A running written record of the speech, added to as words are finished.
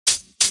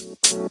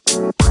Hey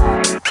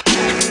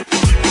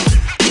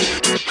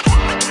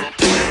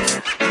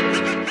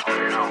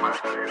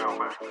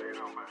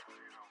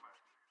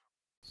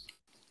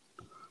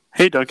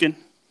Duncan,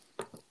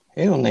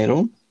 Hey,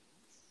 Oneido.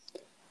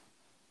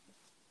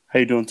 how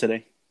you doing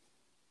today?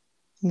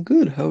 I'm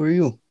good. How are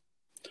you?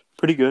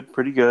 Pretty good,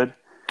 pretty good.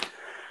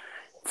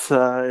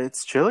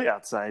 It's chilly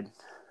outside.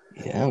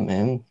 Yeah,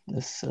 man.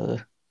 This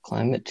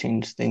climate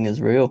change thing is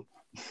real.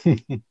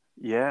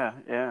 Yeah,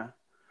 yeah.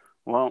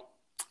 Well,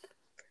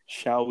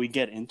 shall we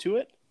get into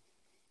it?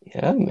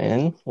 Yeah,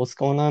 man. What's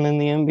going on in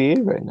the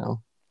NBA right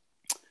now?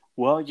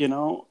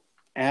 Well,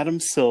 Adam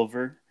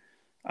Silver.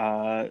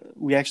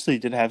 We actually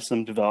did have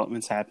some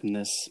developments happen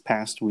this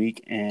past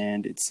week,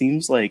 and it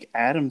seems like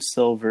Adam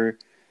Silver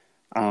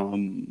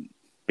um,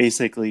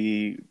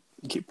 basically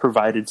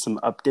provided some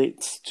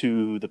updates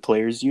to the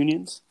players'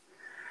 unions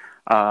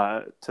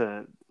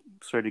to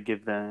sort of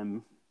give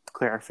them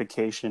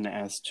clarification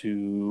as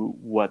to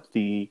what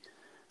the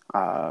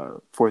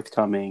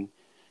forthcoming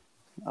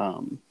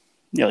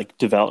like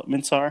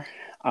developments are,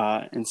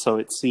 and so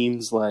it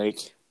seems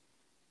like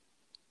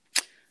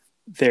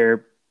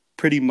there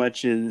pretty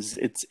much is.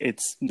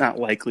 It's not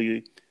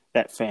likely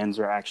that fans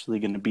are actually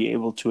going to be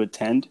able to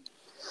attend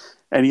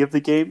any of the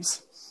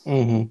games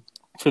Mm-hmm.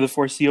 for the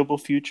foreseeable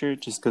future,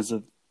 just because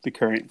of the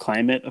current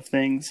climate of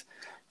things.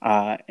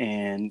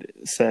 And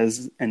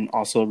says and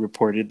also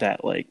reported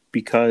that like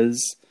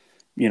because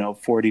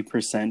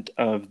 40%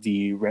 of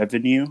the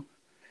revenue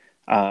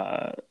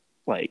uh,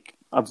 like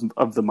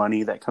of the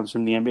money that comes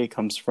from the NBA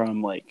comes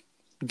from like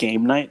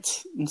game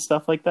nights and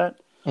stuff like that.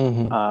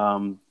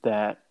 Mm-hmm.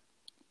 That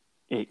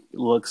it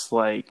looks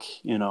like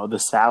the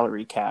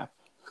salary cap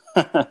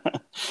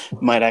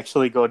might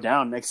actually go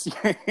down next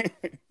year.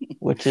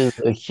 Which is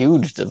a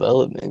huge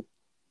development.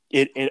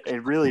 It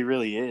really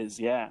really is.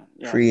 Yeah,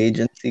 yeah, Free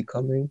agency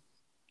coming.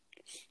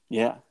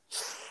 yeah.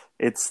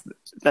 It's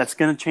That's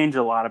going to change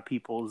a lot of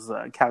people's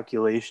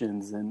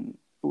calculations, and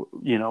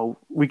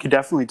we could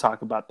definitely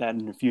talk about that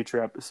in a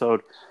future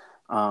episode,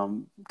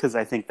 because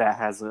I think that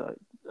has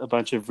a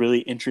bunch of really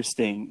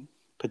interesting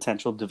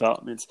potential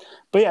developments.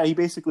 But yeah, he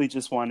basically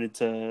just wanted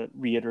to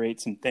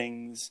reiterate some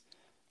things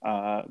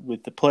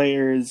with the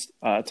players.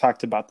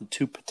 Talked about the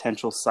two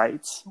potential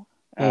sites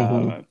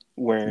Mm-hmm.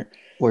 where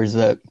Where's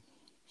that?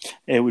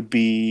 it would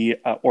be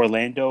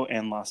Orlando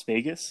and Las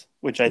Vegas,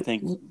 which I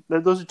think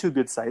those are two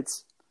good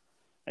sites.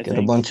 I Get a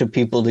think. bunch of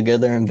people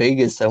together in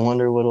Vegas. I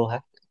wonder what'll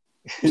happen.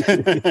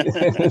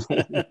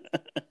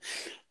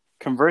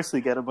 Conversely,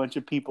 get a bunch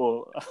of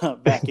people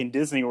back in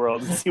Disney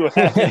World and see what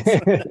happens.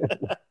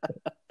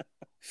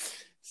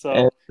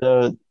 And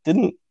So,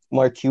 didn't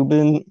Mark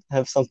Cuban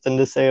have something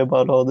to say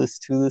about all this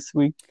too this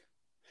week?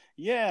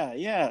 yeah,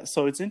 yeah.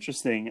 So it's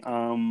interesting.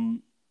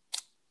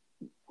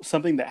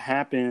 Something that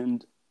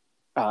happened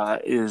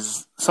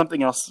is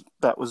something else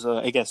that was,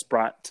 I guess,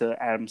 brought to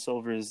Adam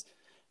Silver's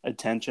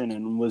attention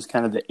and was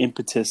kind of the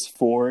impetus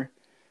for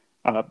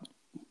uh,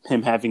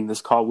 him having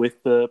this call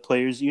with the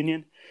players'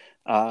 union.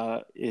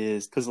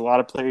 Is because a lot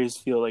of players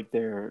feel like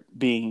they're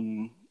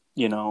being,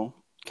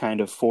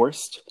 kind of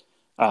forced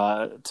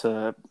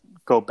to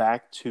go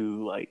back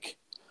to like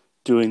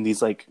doing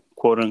these like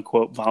quote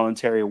unquote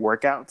voluntary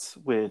workouts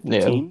with the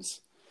Yeah.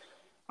 teams.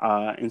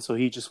 And so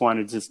he just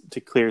wanted to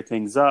clear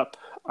things up.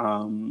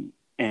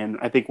 And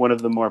I think one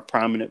of the more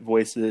prominent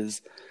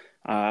voices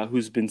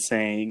who's been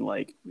saying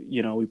like,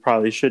 we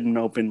probably shouldn't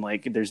open,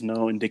 like there's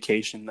no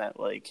indication that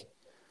like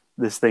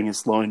this thing is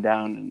slowing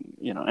down.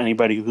 And,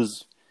 anybody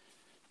who's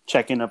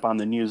checking up on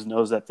the news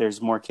knows that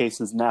there's more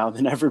cases now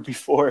than ever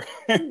before.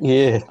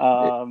 Yeah.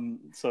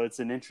 So it's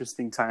an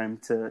interesting time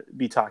to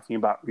be talking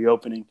about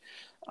reopening.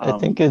 I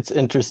think Um, it's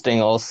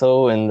interesting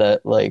also in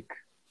that, like,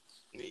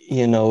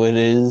 it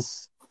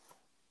is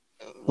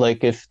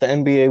like if the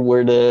NBA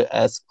were to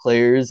ask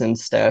players and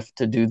staff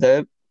to do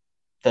that,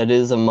 that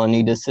is a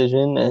money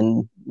decision.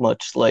 And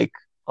much like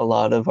a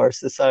lot of our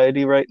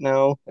society right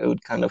now, it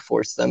would kind of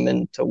force them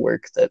into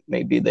work that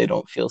maybe they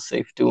don't feel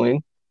safe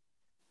doing.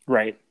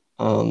 right.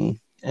 And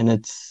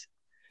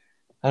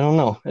I don't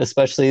know,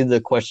 especially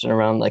the question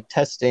around like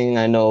testing.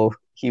 I know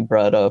he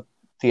brought up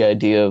the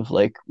idea of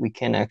like we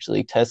can't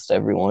actually test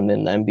everyone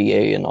in the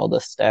NBA and all the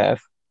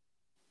staff.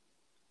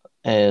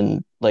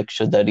 And like,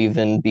 should that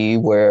even be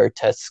where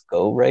tests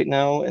go right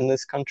now in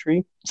this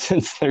country,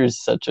 since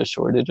there's such a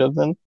shortage of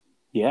them?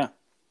 Yeah,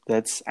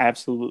 that's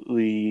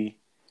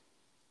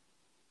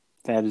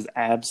that is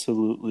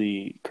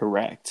absolutely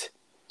correct.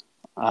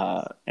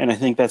 And I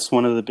think that's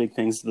one of the big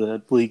things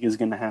the league is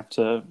going to have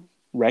to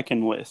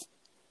reckon with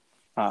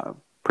uh,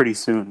 pretty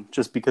soon,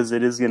 just because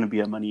it is going to be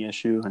a money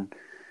issue, and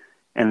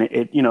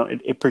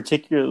it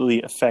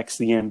particularly affects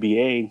the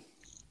NBA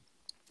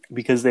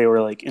because they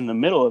were like in the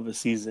middle of a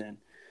season,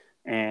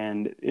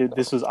 and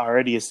this was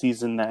already a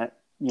season that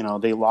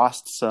they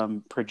lost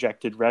some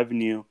projected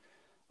revenue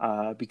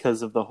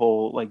because of the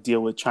whole like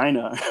deal with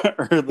China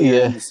earlier in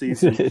Yeah. the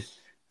season,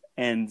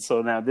 and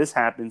so now this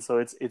happened. So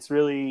it's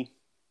really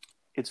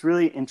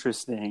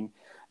interesting,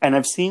 and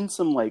I've seen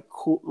some like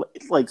cool,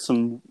 like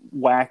some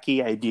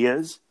wacky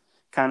ideas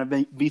kind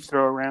of be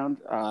thrown around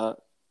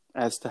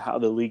as to how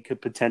the league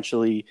could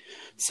potentially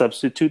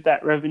substitute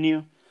that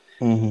revenue.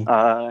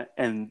 Mm-hmm.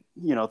 And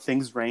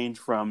things range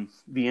from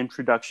the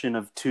introduction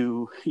of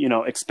two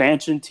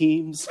expansion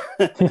teams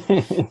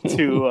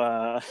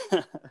to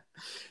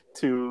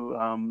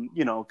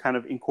kind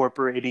of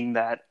incorporating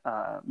that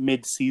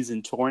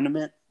mid-season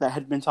tournament that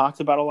had been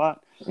talked about a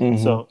lot.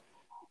 Mm-hmm. So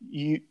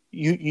you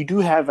do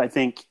have, I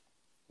think,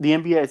 the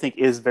NBA, I think,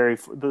 is very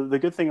the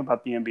good thing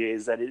about the NBA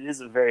is that it is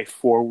a very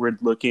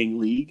forward-looking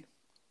league,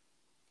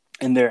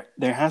 and there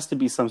has to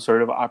be some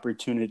sort of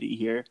opportunity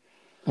here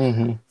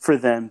Mm-hmm. for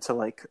them to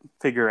like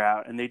figure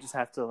out, and they just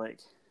have to like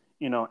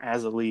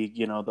as a league,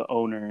 the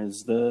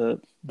owners,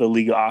 the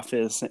league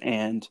office,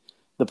 and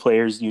the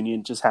players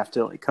union just have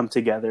to like come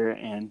together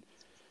and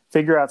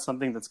figure out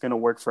something that's going to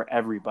work for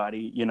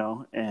everybody,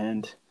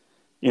 and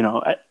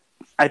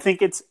I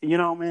think it's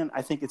man,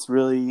 I think it's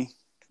really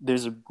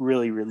there's a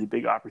really really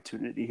big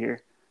opportunity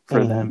here for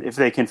Mm-hmm. them if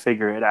they can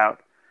figure it out,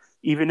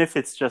 even if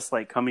it's just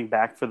like coming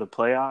back for the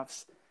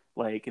playoffs.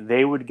 Like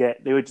they would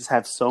just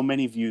have so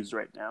many views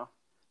right now.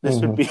 This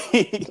would Mm-hmm.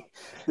 be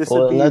this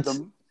Well, would and be that's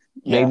the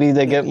maybe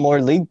they get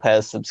more league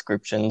pass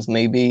subscriptions.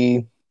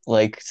 Maybe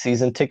like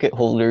season ticket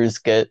holders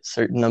get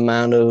certain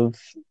amount of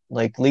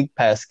like league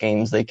pass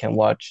games they can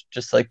watch.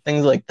 Just like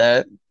things like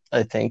that.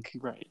 I think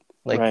right,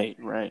 like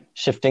right.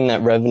 shifting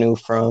that revenue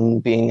from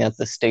being at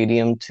the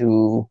stadium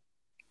to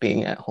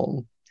being at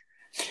home.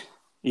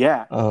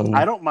 Yeah, I Um,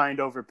 don't mind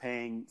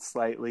overpaying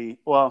slightly.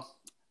 Well,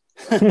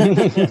 I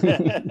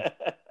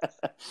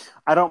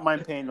don't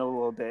mind paying a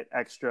little bit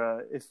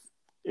extra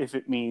if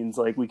it means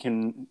like we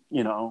can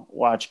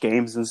watch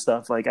games and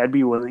stuff. Like I'd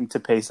be willing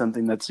to pay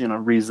something that's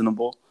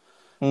reasonable,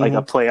 like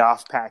a mhm.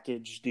 playoff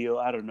package deal.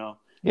 I don't know.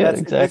 Yeah,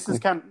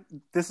 exactly.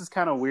 This is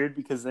kind of weird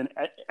because then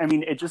I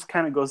mean it just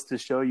kind of goes to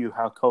show you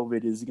how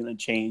COVID is going to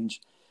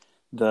change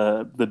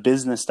the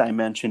business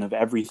dimension of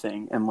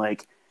everything, and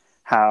like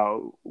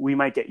how we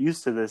might get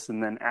used to this,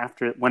 and then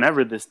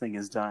whenever this thing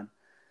is done,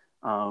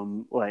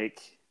 like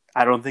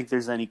I don't think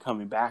there's any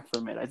coming back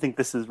from it. I think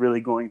this is really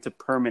going to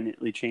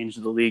permanently change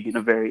the league in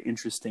a very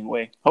interesting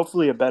way.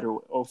 Hopefully a better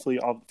way. Hopefully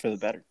all for the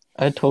better.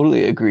 I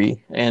totally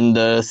agree.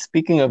 And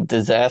speaking of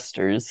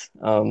disasters,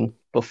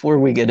 before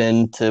we get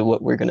into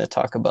what we're going to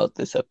talk about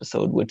this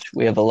episode, which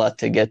we have a lot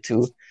to get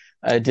to,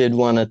 I did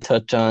want to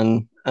touch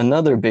on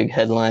another big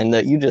headline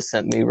that you just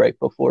sent me right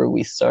before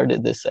we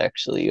started this,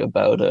 actually,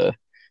 about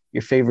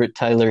your favorite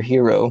Tyler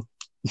Hero.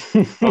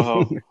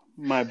 Oh,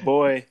 my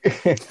boy.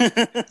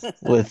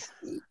 With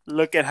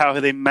Look at how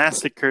they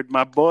massacred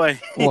my boy.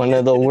 one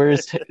of the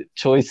worst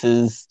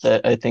choices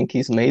that I think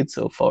he's made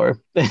so far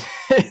in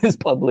his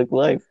public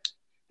life.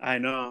 I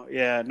know.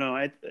 Yeah,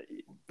 no,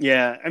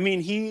 yeah, I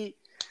mean,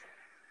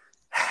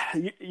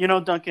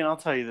 Duncan, I'll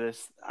tell you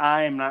this.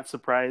 I am not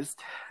surprised.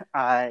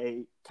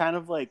 I kind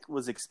of like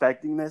was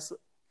expecting this.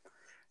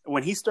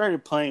 When he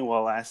started playing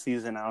well last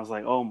season, I was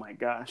like, oh my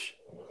gosh.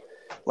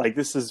 Like,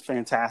 this is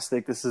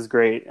fantastic. This is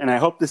great. And I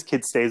hope this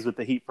kid stays with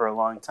the Heat for a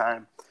long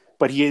time.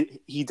 But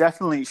he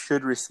definitely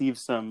should receive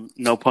some,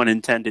 no pun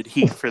intended,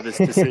 heat for this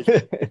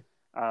decision.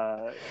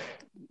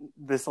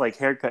 This like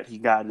haircut he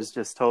got is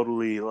just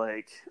totally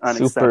like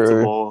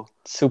unacceptable.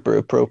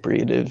 Super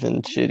appropriative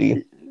and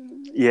shitty.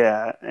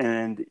 Yeah,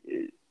 and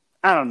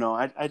I don't know.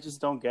 I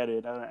just don't get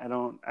it. I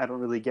don't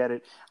really get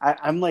it.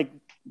 I'm like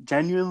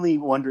genuinely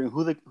wondering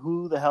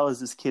who the hell is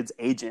this kid's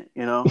agent?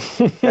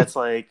 That's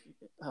like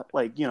help.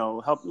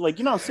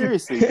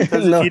 Seriously,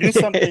 because if you do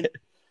something,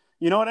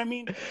 you know what I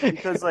mean?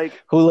 Because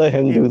like who let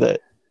him do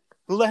that?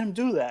 Who let him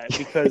do that?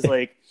 Because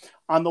like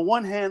on the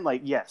one hand,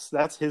 like yes,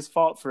 that's his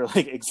fault for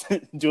like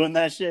doing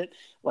that shit.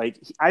 Like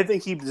I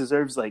think he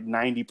deserves like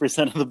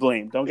 90% of the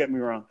blame. Don't get me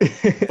wrong,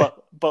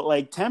 but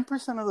like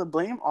 10% of the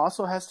blame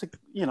also has to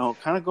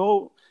kind of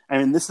go. I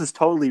mean, this is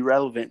totally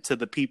relevant to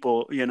the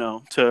people,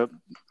 to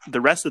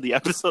the rest of the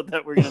episode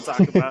that we're going to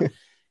talk about.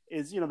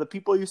 Is the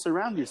people you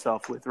surround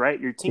yourself with, right?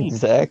 Your team.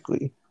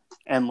 Exactly.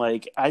 And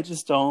like I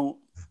just don't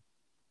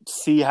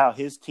see how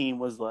his team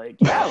was like,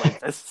 yeah, like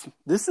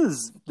this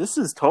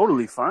is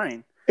totally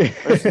fine.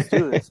 Let's just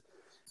do this.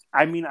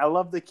 I mean, I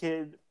love the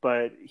kid,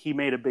 but he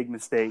made a big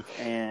mistake,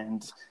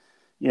 and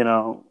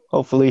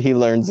hopefully he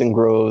learns and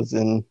grows.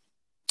 And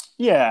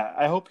yeah,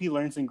 I hope he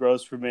learns and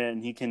grows from it,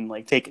 and he can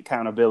like take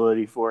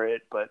accountability for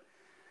it. But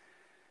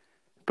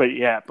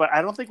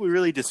I don't think we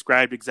really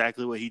described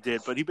exactly what he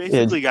did. But he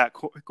basically got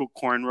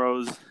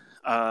cornrows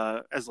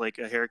as like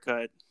a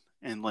haircut,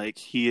 and like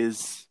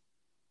he's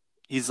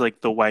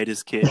like the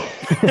whitest kid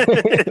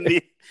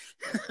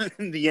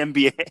in the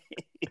NBA.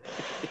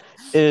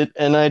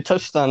 And I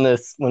touched on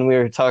this when we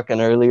were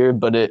talking earlier,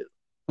 but it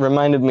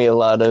reminded me a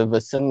lot of a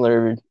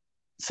similar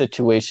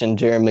situation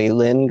Jeremy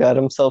Lin got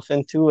himself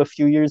into a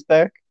few years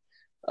back.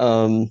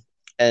 And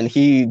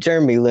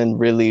Jeremy Lin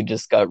really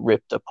just got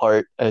ripped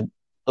apart. I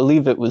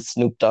believe it was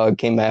Snoop Dogg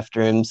came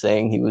after him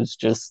saying he was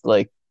just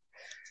like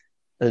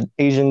an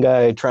Asian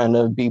guy trying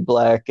to be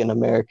black in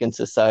American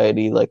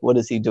society. Like, what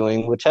is he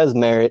doing? Which has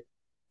merit,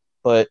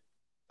 but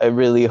I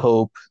really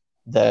hope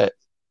that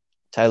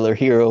Tyler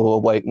Hero, a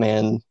white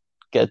man,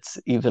 gets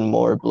even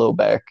more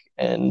blowback,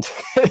 and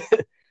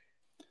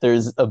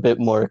there's a bit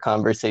more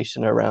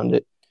conversation around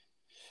it.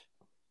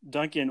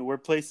 Duncan, we're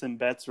placing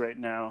bets right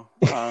now,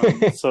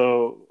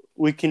 so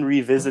we can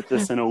revisit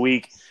this in a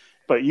week.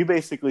 But you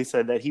basically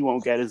said that he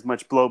won't get as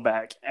much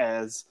blowback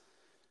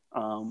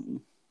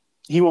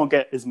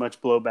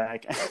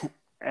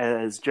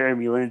as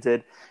Jeremy Lin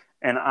did,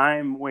 and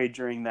I'm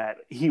wagering that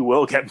he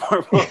will get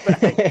more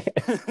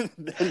blowback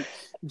than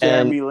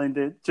Jeremy Lin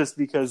did, just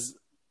because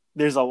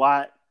there's a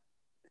lot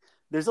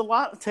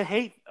to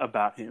hate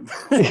about him.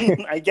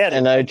 I get it.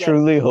 And I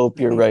truly hope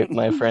you're right,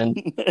 my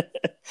friend.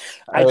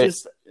 I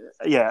just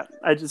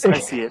I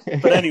see it.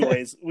 But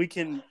anyways, we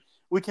can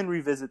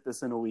revisit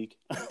this in a week.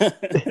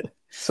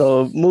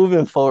 So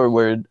moving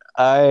forward,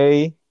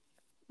 I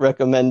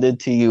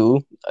recommended to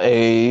you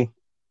a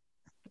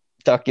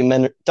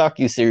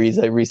docu-series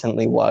I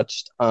recently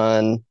watched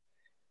on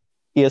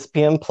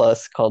ESPN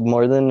Plus called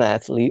More Than an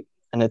Athlete,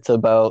 and it's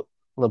about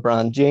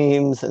LeBron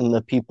James and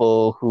the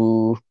people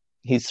who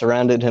he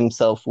surrounded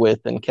himself with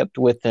and kept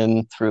with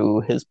him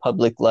through his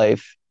public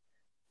life.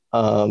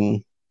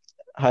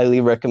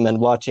 Highly recommend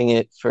watching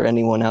it for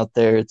anyone out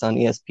there. It's on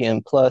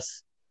ESPN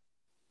Plus.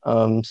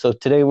 So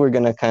today we're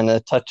going to kind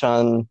of touch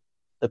on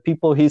the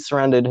people he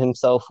surrounded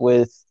himself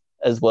with,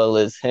 as well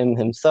as him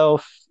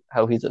himself,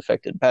 how he's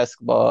affected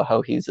basketball,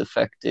 how he's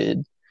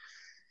affected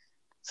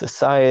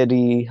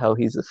society, how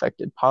he's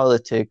affected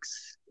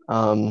politics.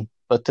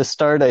 But to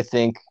start, I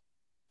think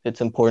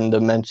it's important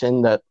to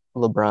mention that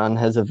LeBron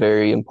has a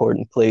very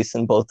important place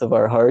in both of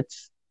our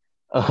hearts.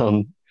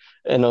 And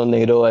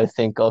Oneido, I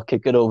think I'll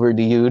kick it over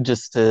to you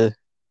just to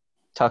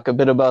talk a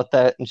bit about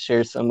that and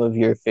share some of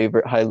your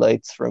favorite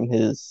highlights from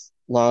his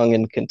long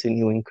and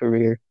continuing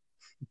career.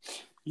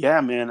 Yeah,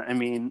 man. I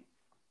mean,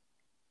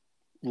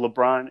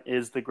 LeBron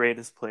is the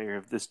greatest player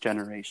of this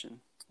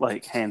generation,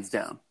 like hands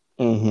down.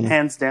 Mm-hmm.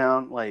 Hands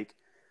down, like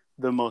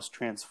the most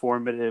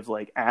transformative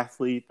like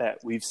athlete that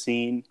we've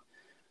seen.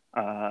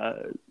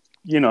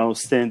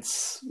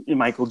 Since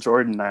Michael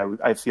Jordan,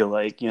 I feel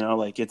like,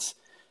 like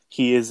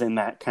he is in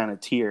that kind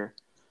of tier.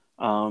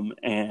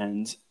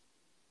 And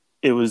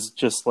it was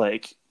just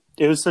like,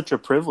 it was such a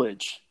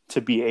privilege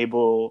to be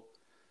able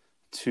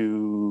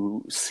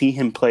to see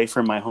him play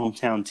for my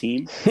hometown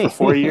team for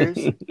 4 years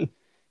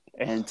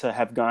and to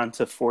have gone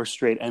to 4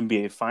 straight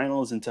NBA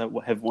finals and to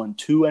have won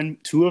two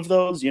of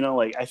those,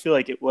 I feel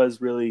like it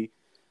was really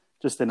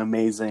just an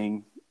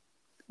amazing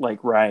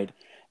ride.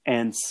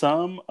 And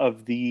some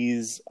of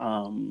these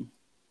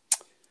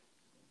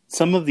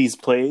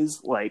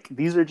plays,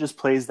 these are just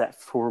plays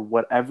that for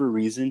whatever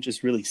reason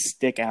just really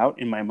stick out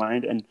in my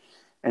mind.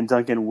 And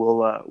Duncan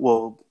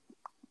will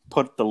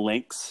put the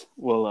links.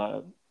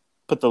 We'll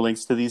put the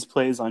links to these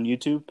plays on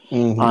YouTube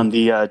on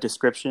the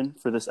description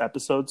for this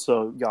episode,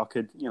 so y'all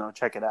could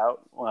check it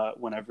out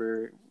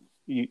whenever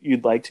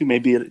you'd like to.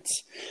 Maybe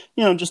it's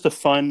just a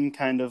fun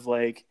kind of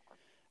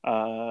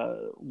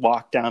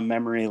walk down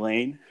memory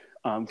lane.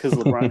 Because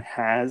LeBron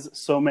has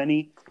so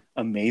many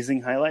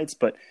amazing highlights,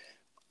 but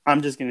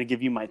I'm just going to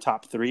give you my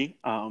top 3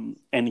 and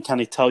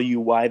kind of tell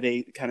you why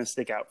they kind of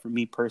stick out for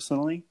me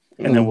personally,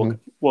 and then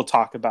we'll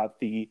talk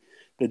about the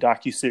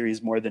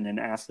docuseries More Than an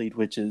Athlete,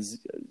 which is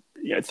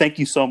thank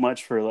you so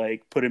much for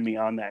putting me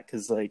on that,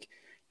 because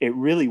it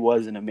really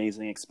was an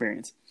amazing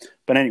experience.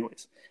 But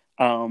anyways,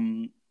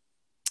 my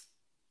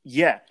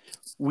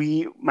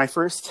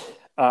first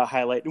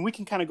highlight, and we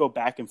can kind of go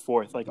back and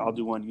forth. I'll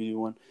do one, you do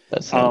one.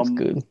 That sounds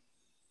good.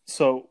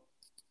 So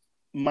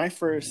my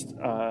first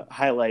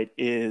highlight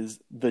is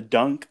the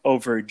dunk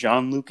over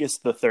John Lucas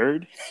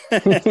III.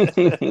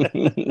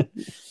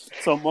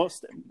 So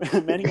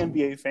many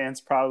NBA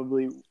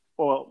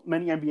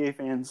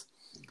fans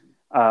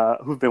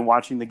who've been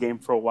watching the game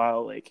for a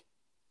while,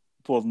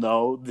 will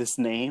know this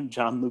name,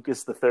 John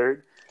Lucas III.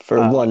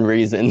 For one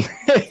reason.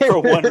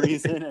 For one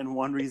reason and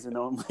one reason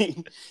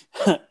only.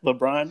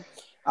 LeBron.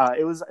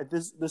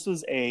 This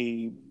was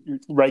a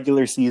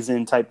regular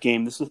season type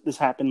game. This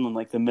happened in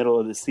the middle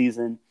of the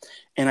season,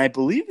 and I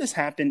believe this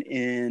happened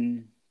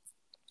in,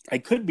 I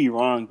could be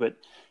wrong, but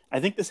I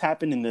think this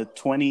happened in the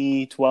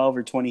 2012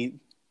 or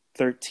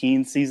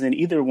 2013 season.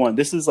 Either one.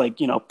 This is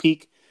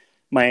peak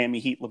Miami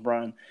Heat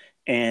LeBron,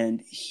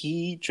 and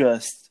he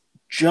just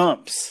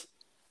jumps.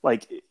 I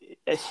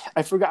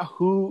forgot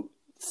who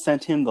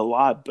sent him the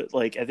lob, but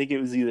I think it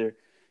was either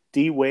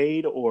D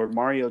Wade or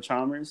Mario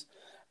Chalmers.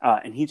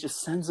 And he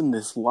just sends him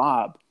this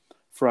lob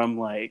from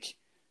across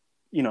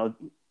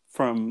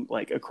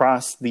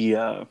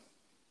the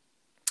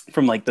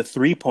from the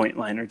 3-point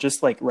line, or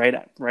just right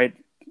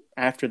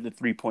after the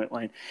 3-point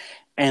line,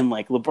 and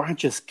LeBron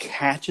just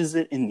catches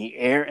it in the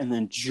air and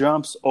then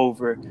jumps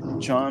over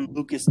John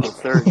Lucas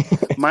III.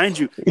 Mind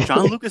you,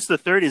 John Lucas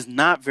III is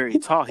not very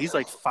tall. He's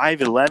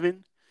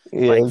 5'11".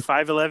 Yeah.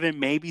 5'11",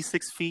 maybe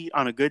 6 feet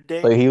on a good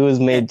day. But he was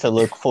made to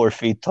look 4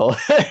 feet tall.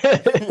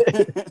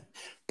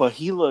 But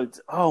he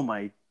looked, oh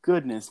my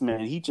goodness,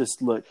 man. He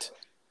just looked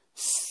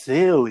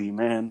silly,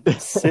 man.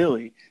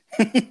 Silly.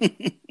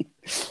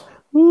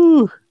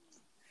 Woo.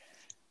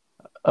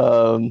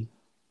 Um,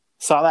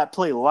 Saw that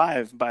play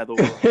live, by the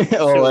way. Shit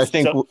oh, I was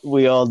think dope.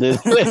 we all did.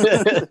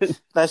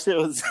 That shit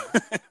was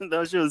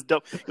that shit was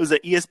dope. It was an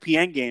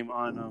ESPN game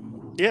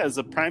on yeah, it was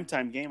a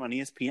primetime game on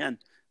ESPN.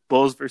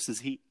 Bulls versus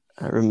Heat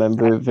I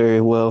remember at, it very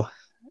well.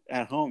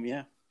 at home.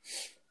 Yeah,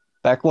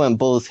 Back when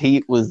Bulls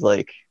Heat was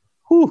like,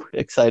 whew,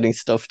 exciting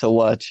stuff to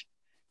watch.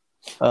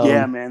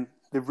 yeah, Um, man.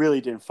 They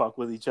really didn't fuck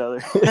with each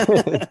other.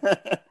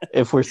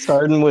 if we're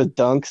starting with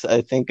dunks,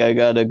 I think I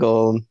gotta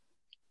go.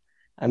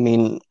 I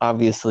mean,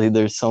 obviously,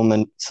 there's so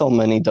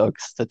many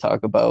dunks to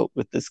talk about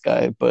with this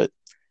guy, but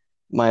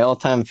my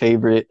all-time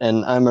favorite,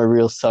 and I'm a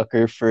real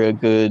sucker for a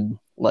good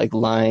like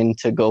line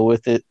to go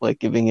with it, like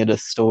giving it a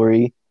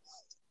story.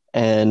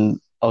 And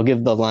I'll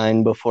give the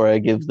line before I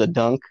give the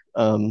dunk.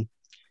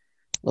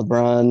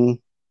 LeBron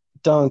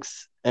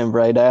dunks, and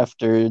right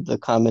after the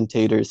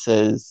commentator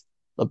says,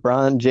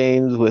 "LeBron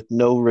James with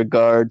no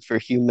regard for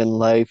human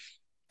life,"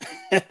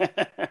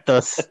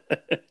 thus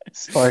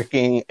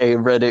sparking a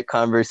Reddit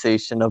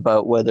conversation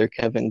about whether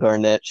Kevin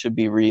Garnett should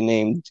be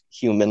renamed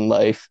Human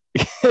Life.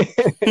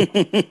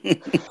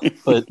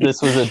 But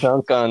this was a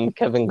dunk on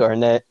Kevin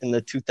Garnett in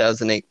the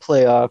 2008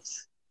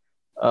 playoffs.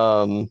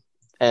 Um,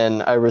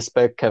 and I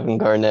respect Kevin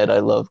Garnett. I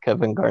love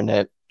Kevin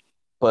Garnett,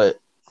 but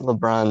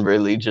LeBron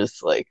really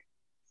just like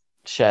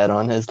shat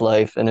on his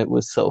life, and it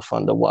was so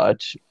fun to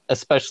watch.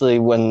 Especially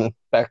when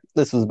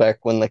this was back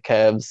when the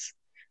Cavs,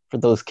 for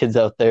those kids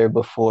out there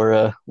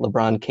before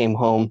LeBron came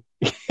home.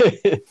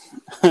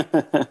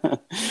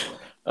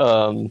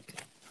 um,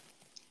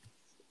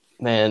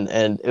 man,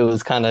 and it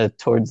was kind of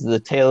towards the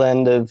tail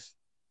end of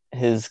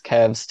his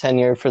Cavs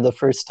tenure for the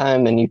first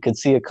time, and you could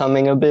see it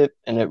coming a bit,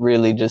 and it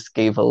really just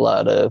gave a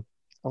lot of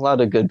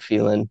good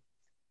feeling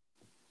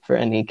for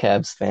any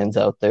Cavs fans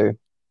out there.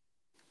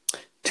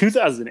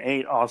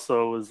 2008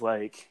 also was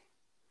like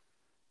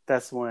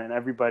that's when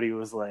everybody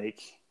was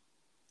like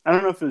I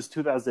don't know if it was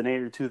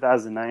 2008 or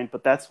 2009,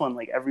 but that's when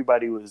like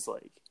everybody was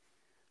like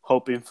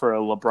hoping for a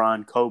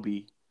LeBron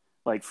Kobe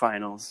like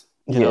finals.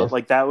 You know, Yeah,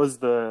 like that was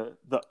the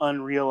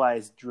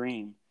unrealized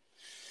dream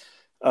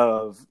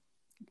of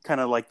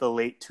kind of like the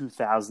late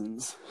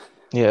 2000s.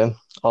 yeah,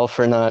 all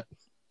for naught.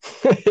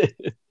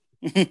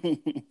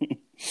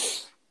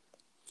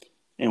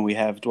 And we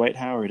have Dwight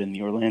Howard in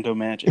the Orlando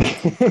Magic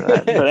for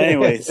that. But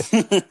anyways.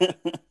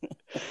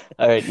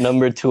 All right,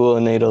 number two,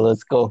 Oneido,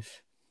 let's go.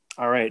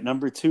 All right,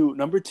 number two.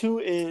 Number two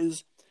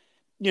is,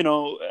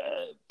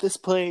 this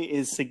play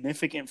is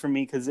significant for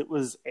me because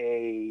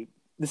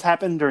this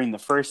happened during the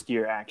first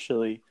year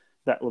actually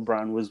that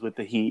LeBron was with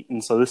the Heat,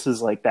 and so this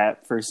is like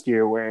that first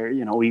year where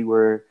we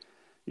were,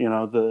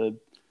 the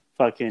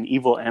fucking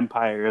evil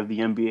empire of the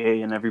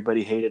NBA, and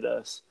everybody hated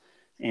us,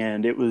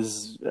 and it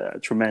was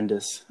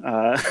tremendous.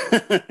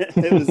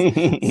 It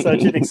was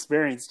such an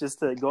experience just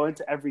to go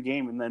into every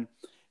game, and then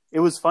it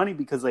was funny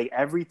because like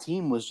every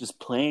team was just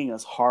playing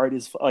us hard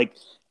as like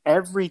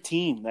every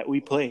team that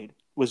we played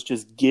was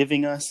just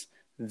giving us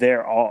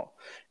their all.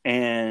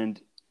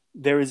 And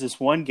there was this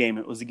one game,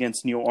 it was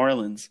against New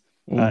Orleans,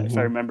 if I Mm-hmm.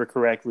 remember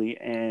correctly,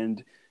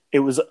 and it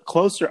was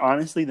closer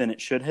honestly than it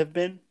should have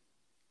been.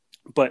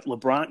 But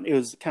LeBron, it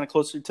was kind of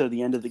closer to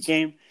the end of the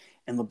game,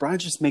 and LeBron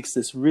just makes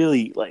this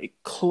really like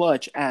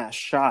clutch ass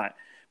shot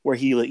where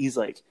he's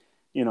like,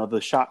 the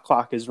shot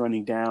clock is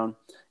running down,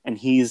 and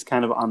he's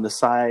kind of on the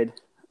side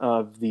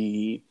of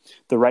the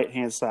right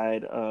hand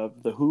side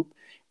of the hoop,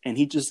 and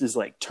he just is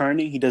like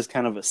turning. He does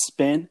kind of a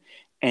spin,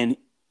 and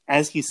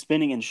as he's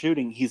spinning and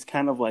shooting, he's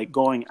kind of like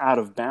going out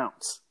of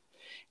bounds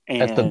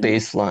At the and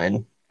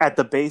baseline. at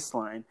the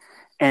baseline,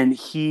 and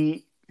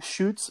he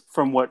shoots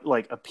from what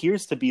like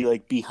appears to be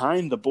like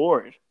behind the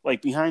board,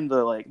 like behind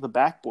the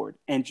backboard,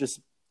 and just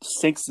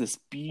sinks this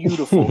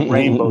beautiful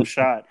rainbow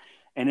shot.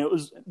 And it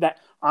was that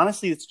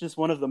honestly, it's just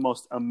one of the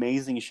most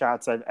amazing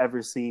shots I've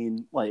ever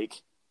seen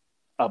like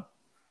a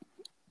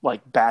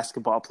like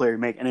basketball player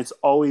make, and it's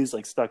always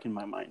like stuck in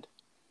my mind.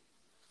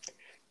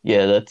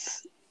 Yeah,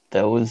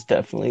 that was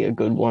definitely a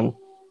good one.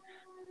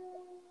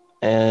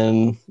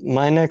 And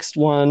my next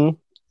one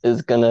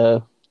is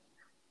gonna,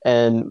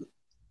 and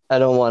I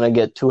don't want to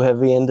get too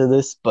heavy into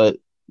this, but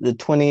the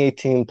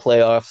 2018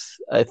 playoffs,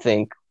 I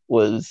think,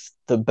 was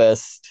the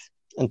best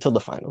until the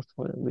finals.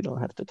 We don't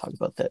have to talk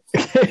about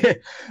that.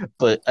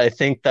 But I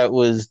think that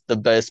was the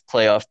best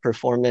playoff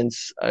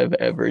performance I've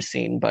ever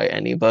seen by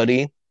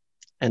anybody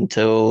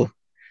until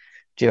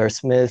J.R.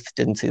 Smith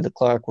didn't see the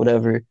clock,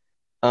 whatever.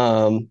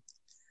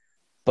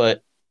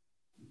 But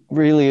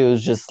really, it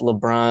was just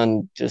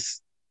LeBron.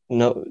 Just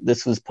no,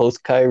 this was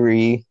post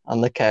Kyrie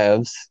on the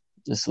Cavs.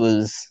 This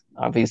was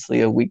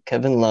obviously a weak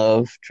Kevin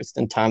Love.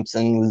 Tristan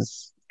Thompson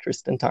was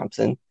Tristan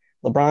Thompson.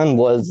 LeBron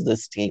was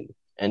this team,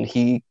 and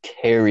he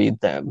carried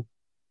them.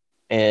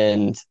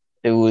 And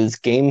it was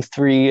game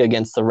 3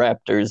 against the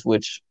Raptors,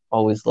 which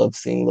always love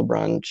seeing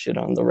LeBron shit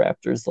on the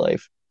Raptors'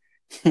 life.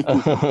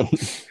 Um,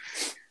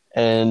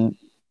 and it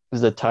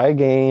was a tie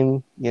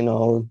game.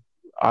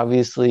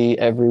 Obviously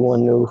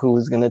everyone knew who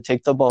was going to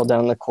take the ball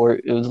down the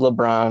court. It was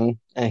LeBron,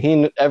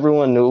 and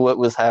everyone knew what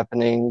was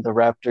happening. The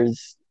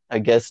Raptors I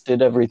guess,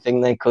 did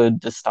everything they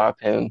could to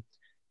stop him.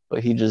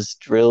 But he just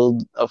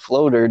drilled a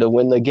floater to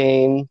win the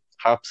game,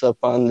 hops up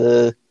on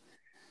the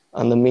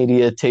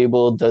media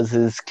table, does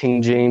his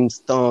King James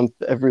thump.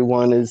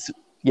 Everyone is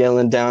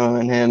yelling down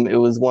on him. It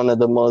was one of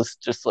the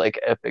most just like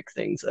epic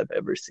things I've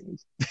ever seen.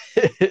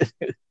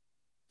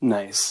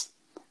 Nice,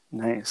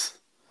 nice.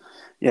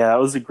 Yeah, that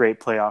was a great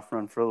playoff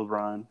run for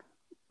LeBron.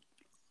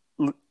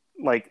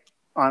 Like,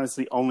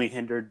 honestly, only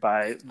hindered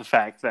by the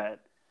fact that,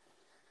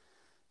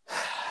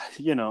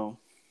 you know,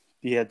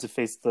 he had to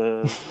face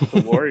the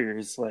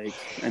Warriors. Like,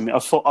 I mean, a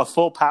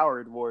full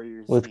powered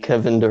Warriors With team.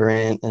 Kevin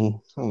Durant and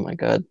oh my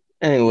god.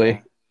 Yeah.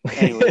 Anyway.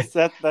 Anyways,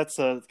 that's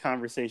a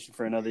conversation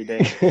for another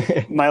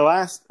day. My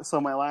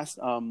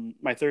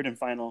third and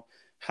final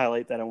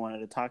highlight that I wanted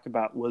to talk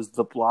about was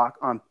the block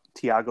on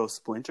Tiago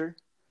Splinter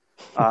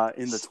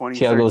in the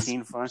Thiago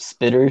 2013 fun.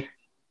 Spitter.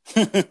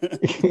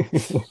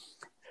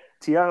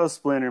 Tiago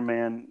Splinter,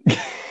 man.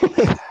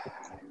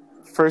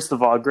 First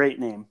of all, great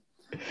name.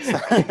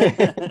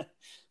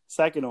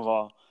 Second of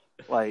all,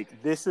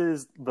 like, this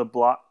is the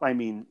block. I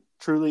mean,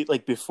 truly,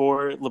 like,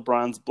 before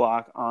LeBron's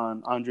block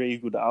on Andre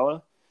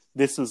Iguodala,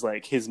 this was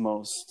like his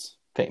most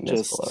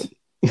famous block.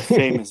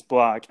 famous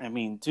block. I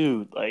mean,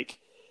 dude, like,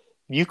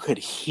 you could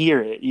hear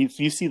it. If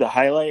you see the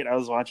highlight, I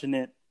was watching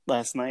it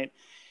last night,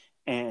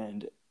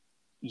 and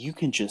you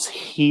can just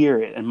hear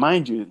it. And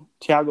mind you,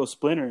 Tiago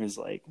Splinter is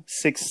like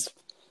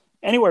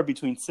anywhere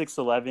between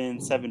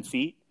 6'11", 7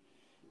 feet.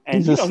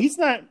 And, he's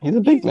not... He's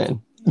a big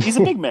man. He's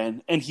a big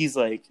man. And he's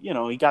like,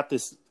 he got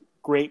this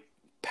great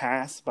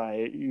pass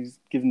he's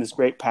given this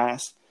great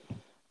pass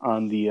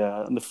on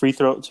the free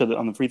throw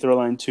on the free throw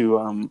line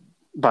to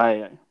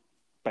by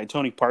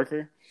Tony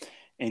Parker,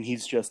 and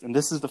he's just, and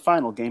this is the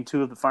final game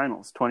 2 of the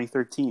finals,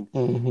 2013,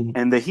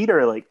 and the Heat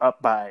are like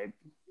up by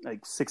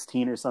like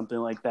 16 or something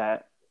like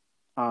that,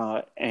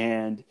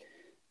 and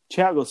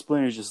Thiago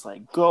Splinter just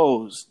like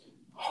goes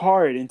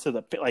hard into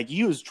the, like,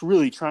 he was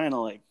really trying to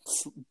like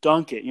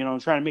dunk it,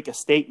 trying to make a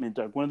statement,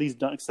 dunk, one of these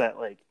dunks that,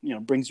 like,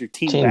 brings your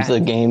team change back. the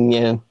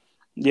game.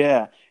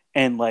 Yeah.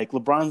 And, like,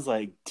 LeBron's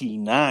like,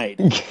 denied.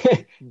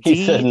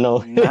 He said no.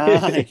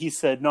 He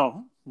said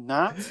no,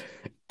 not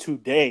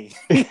today.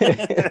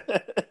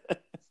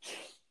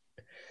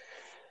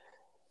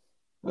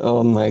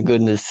 Oh my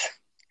goodness.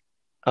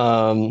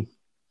 And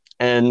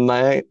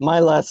my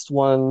last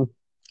one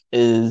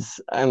is,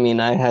 I mean,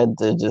 I had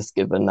to just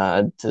give a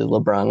nod to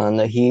LeBron on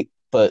the Heat,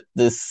 but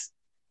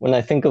when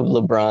I think of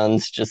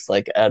LeBron's just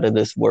like out of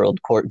this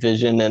world court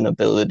vision and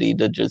ability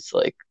to just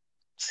like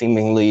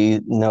seemingly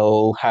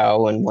know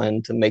how and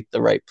when to make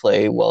the right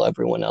play while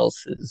everyone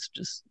else is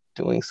just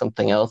doing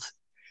something else,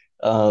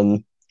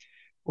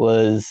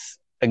 was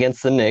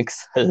against the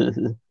Knicks.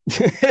 And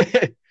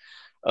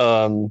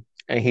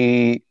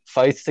he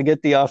fights to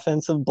get the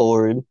offensive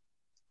board,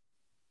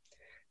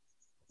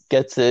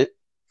 gets it,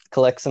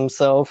 collects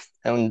himself,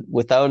 and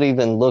without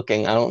even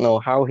looking, I don't know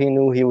how he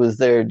knew he was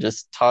there,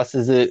 just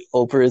tosses it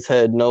over his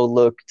head, no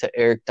look, to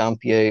Eric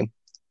Dampier.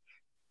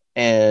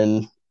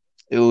 And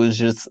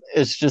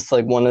it's just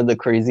like one of the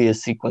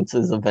craziest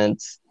sequences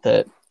events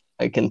that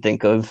I can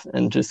think of,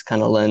 and just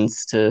kind of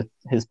lends to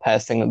his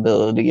passing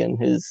ability and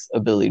his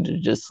ability to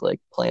just like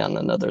play on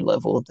another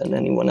level than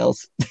anyone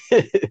else.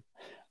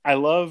 I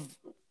love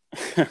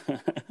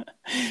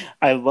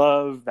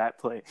that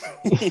play.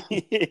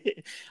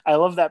 I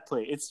love that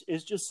play.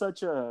 It's just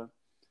such a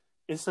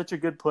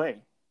good play,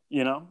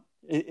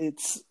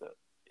 It's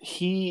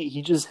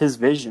he just, his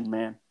vision,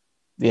 man.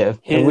 Yeah.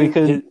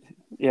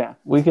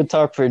 We could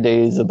talk for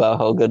days about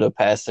how good a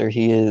passer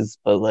he is,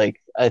 but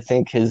like I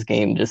think his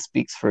game just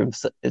speaks for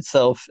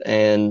itself,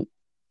 and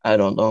I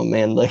don't know,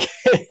 man, like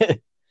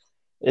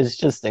it's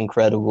just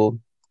incredible.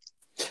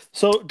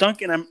 So,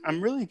 Duncan,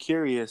 I'm really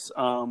curious,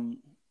 kind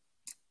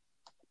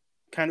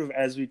of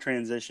as we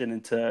transition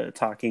into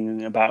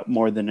talking about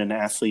more than an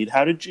athlete,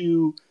 how did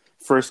you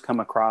first come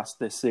across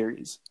this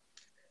series?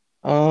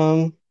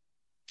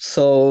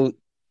 So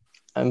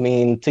I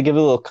mean, to give a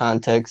little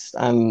context,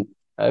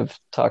 I've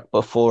talked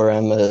before,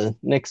 I'm a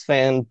Knicks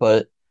fan,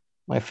 but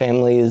my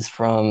family is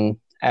from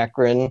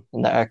Akron,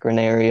 in the Akron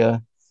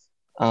area.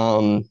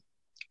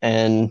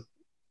 And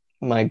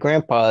my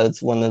grandpa,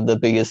 it's one of the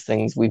biggest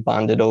things we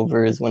bonded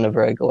over, is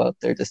whenever I go out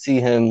there to see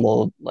him,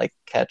 we'll like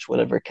catch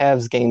whatever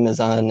Cavs game is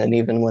on. And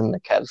even when the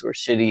Cavs were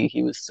shitty,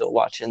 he was still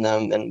watching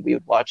them and we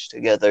would watch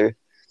together.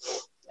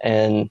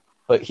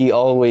 But he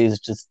always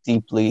just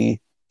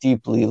deeply,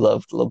 deeply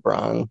loved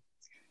LeBron.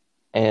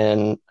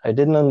 And I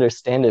didn't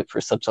understand it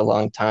for such a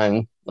long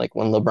time. Like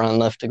when LeBron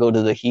left to go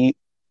to the Heat,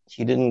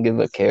 he didn't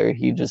give a care.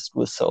 He just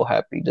was so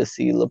happy to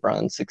see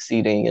LeBron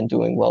succeeding and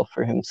doing well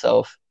for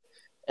himself.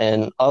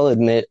 And I'll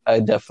admit, I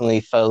definitely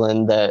fell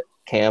in that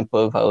camp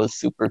of I was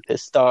super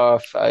pissed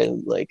off. I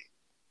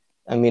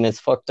mean, it's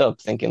fucked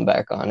up thinking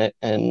back on it.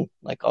 And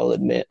like, I'll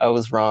admit I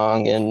was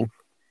wrong. And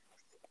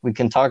we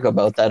can talk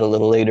about that a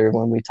little later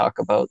when we talk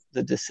about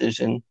the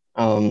decision.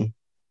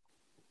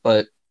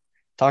 But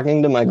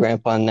talking to my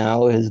grandpa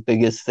now, his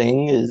biggest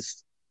thing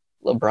is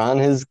LeBron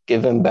has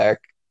given back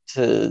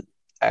to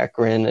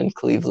Akron and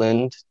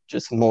Cleveland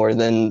just more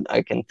than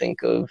I can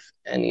think of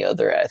any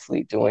other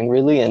athlete doing,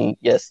 really. And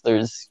yes,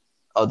 there's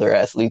other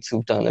athletes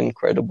who've done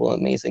incredible,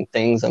 amazing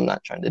things. I'm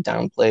not trying to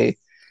downplay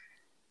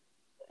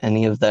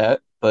any of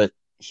that, but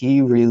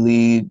he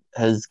really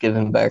has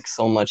given back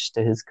so much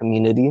to his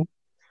community.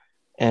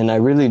 And I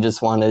really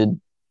just wanted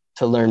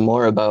to learn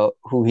more about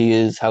who he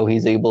is, how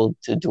he's able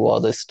to do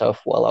all this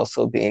stuff while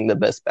also being the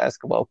best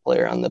basketball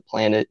player on the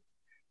planet.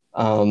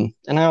 And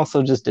I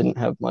also just didn't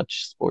have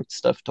much sports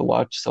stuff to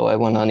watch, so I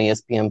went on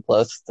ESPN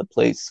Plus, the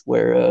place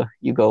where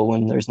you go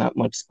when there's not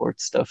much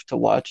sports stuff to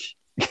watch.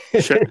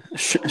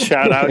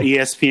 Shout out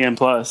ESPN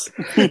Plus.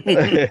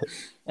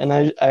 And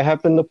I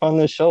happened upon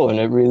this show, and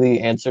it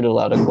really answered a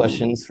lot of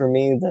questions for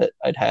me that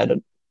I'd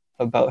had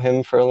about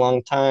him for a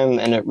long time,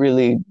 and it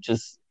really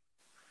just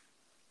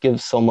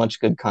gives so much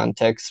good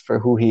context for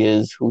who he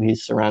is, who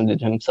he's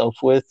surrounded himself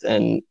with,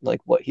 and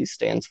like what he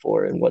stands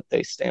for and what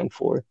they stand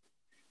for.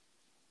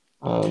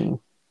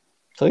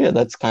 So yeah,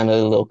 that's kind of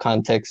a little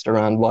context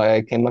around why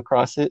I came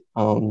across it.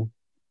 And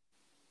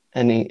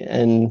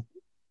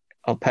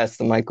I'll pass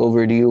the mic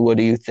over to you. What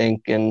do you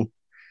think? And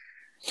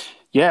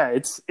yeah,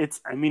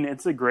 I mean,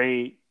 it's a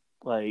great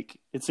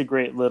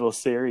little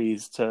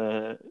series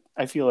to,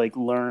 I feel like,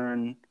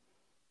 learn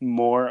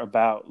more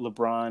about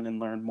LeBron and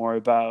learn more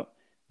about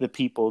the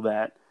people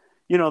that,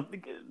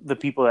 the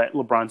people that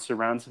LeBron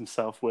surrounds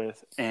himself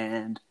with.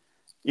 And,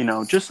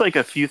 just like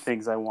a few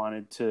things I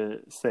wanted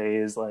to say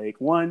is like,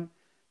 one,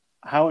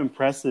 how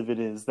impressive it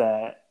is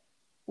that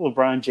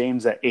LeBron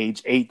James at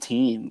age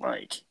 18,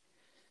 like,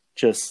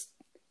 just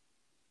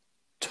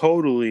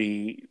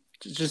totally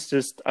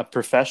just a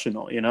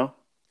professional,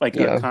 like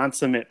a yeah,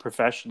 consummate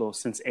professional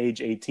since age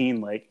 18,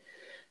 like,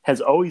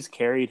 has always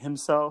carried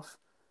himself,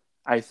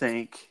 I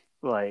think,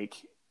 like,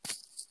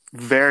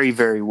 very,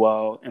 very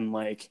well. And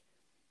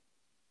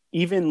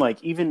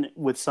even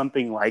with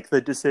something like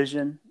the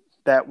decision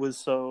that was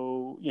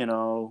so,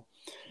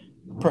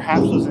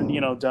 perhaps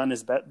wasn't, done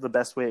the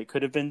best way it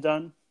could have been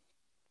done,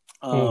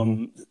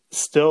 mm-hmm.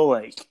 still,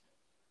 like,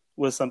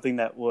 was something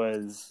that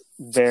was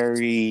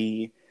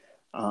very,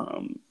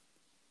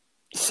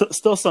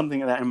 still something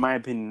that, in my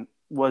opinion,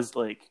 was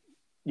like,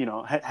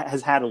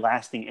 has had a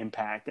lasting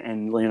impact,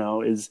 and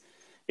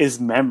is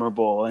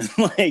memorable, and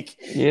like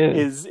Yeah,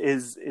 is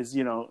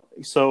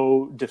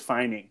so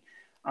defining.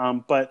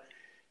 But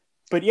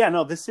yeah,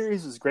 no, this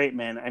series was great,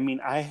 man. I mean,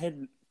 I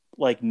had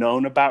like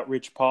known about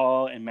Rich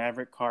Paul and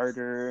Maverick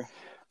Carter,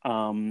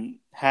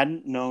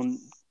 hadn't known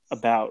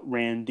about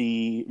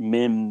Randy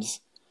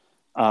Mims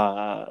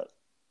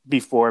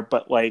before,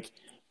 but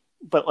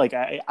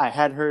I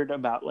had heard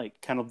about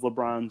like kind of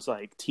LeBron's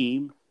like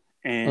team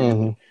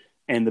and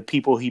mm-hmm. the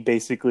people he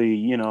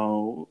basically,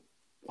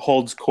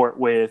 holds court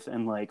with,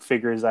 and like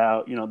figures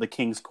out, the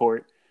King's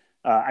Court.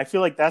 I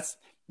feel like that's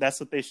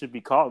what they should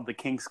be called, the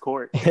King's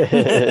Court.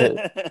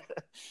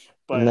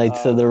 But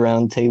Knights of the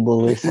Round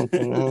Table or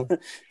something.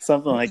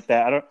 something like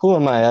that. Who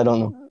am I? I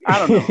don't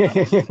I don't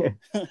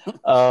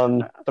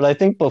know. But I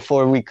think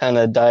before we kind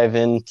of dive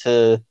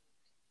into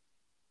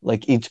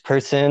like each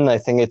person, I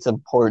think it's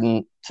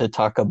important to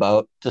talk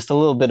about just a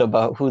little bit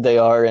about who they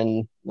are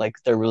and like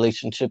their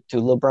relationship to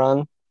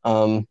LeBron.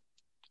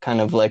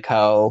 Kind of like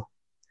how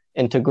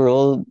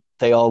integral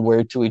they all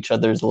were to each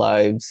other's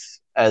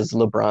lives as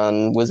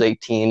LeBron was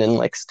 18 and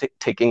like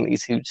taking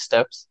these huge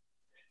steps.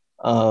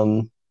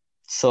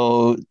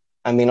 So,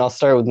 I mean, I'll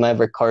start with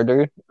Maverick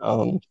Carter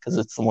because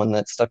it's the one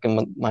that stuck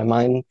in my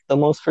mind the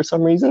most for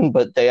some reason.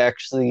 But they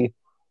actually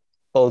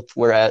both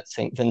were at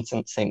St.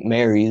 Vincent St.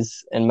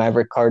 Mary's, and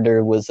Maverick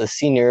Carter was a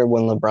senior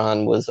when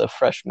LeBron was a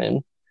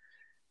freshman.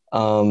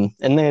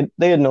 And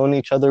they had known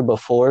each other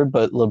before,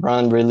 but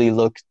LeBron really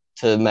looked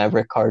to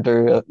Maverick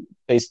Carter,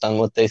 based on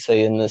what they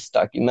say in this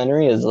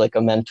documentary, as like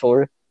a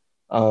mentor.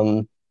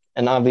 And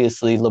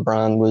obviously,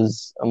 LeBron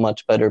was a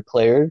much better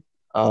player,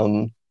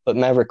 but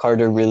Maverick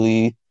Carter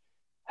really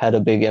had a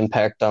big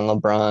impact on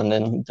LeBron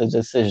and the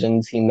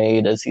decisions he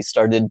made as he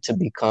started to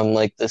become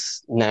like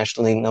this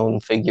nationally known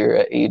figure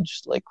at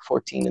age like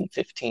 14 and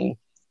 15.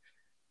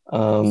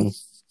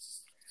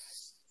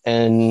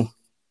 And do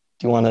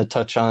you want to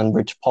touch on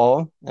Rich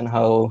Paul and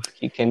how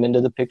he came into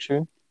the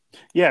picture?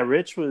 Yeah,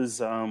 Rich was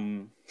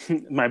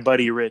my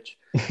buddy Rich.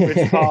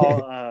 Rich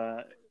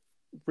Paul.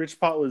 Rich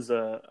Paul was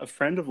a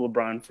friend of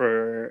LeBron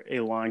for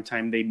a long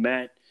time. They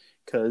met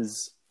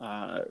because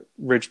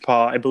Rich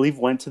Paul, I believe,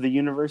 went to the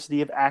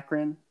University of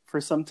Akron for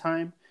some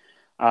time,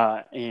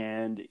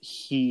 and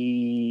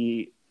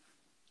he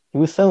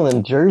was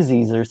selling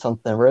jerseys or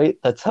something, right?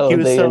 That's how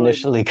they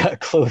initially got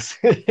close.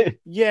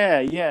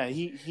 Yeah.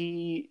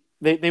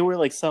 They were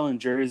like selling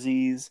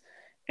jerseys,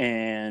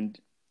 and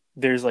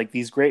there's like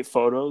these great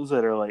photos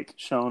that are like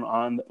shown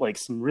on like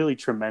some really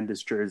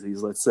tremendous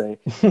jerseys, let's say.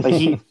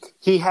 Like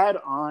he had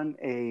on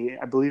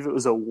I believe it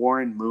was a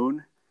Warren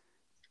Moon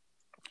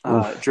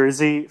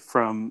jersey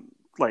from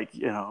like,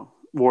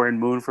 Warren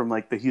Moon from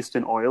like the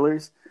Houston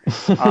Oilers.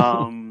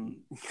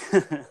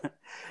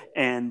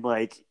 And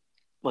like,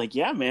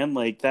 yeah, man,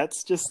 like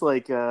that's just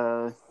like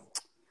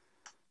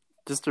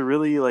just a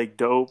really like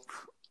dope,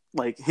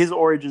 like his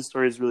origin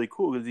story is really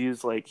cool because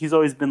he's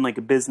always been like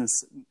a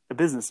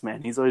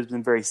businessman. He's always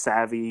been very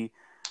savvy,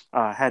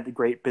 had the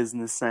great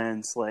business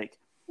sense. Like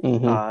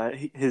Hmm.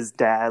 his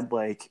dad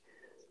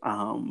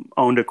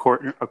owned a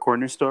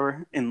corner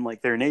store in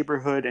like their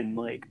neighborhood, and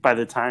like by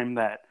the time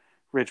that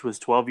Rich was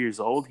 12 years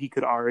old, he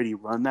could already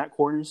run that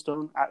corner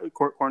store.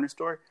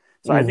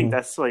 So I think Hmm.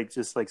 that's like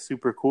just like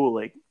super cool.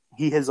 Like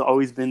he has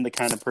always been the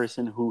kind of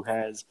person who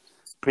has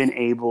been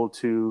able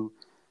to,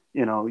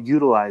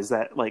 utilize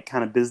that like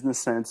kind of business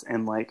sense.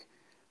 And like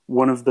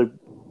one of the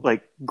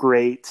like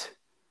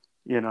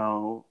you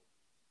know,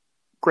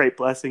 great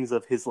blessings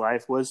of his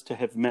life was to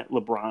have met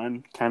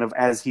LeBron kind of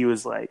as he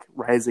was like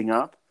rising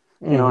up,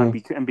 Hmm.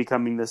 and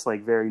becoming this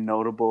like very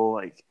notable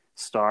like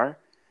star.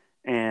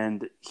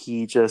 And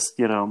he just,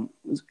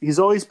 he's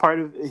always part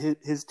of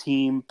his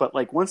team. But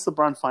like once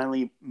LeBron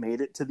finally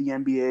made it to the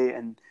NBA,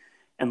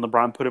 and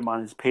LeBron put him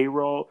on his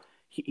payroll,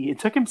 it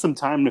took him some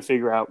time to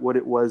figure out what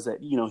it was that,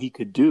 he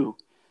could do.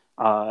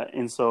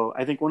 And so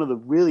I think one of the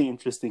really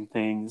interesting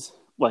things,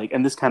 like,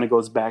 and this kind of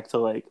goes back to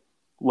like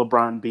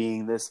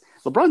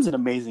LeBron's an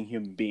amazing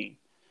human being.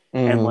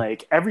 And Hmm.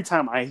 like every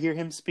time I hear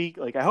him speak,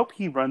 like I hope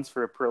he runs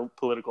for a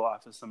political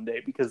office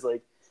someday, because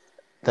like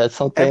That's ev-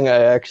 something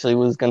I actually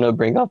was gonna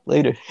bring up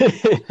later.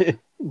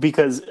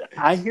 because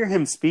I hear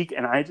him speak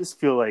and I just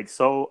feel like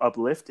so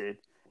uplifted,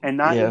 and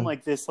not in Yeah.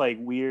 like this like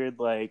weird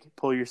like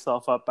pull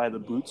yourself up by the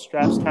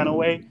bootstraps kind of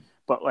way,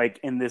 but like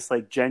in this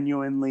like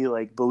genuinely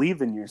like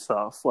believe in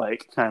yourself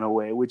like kind of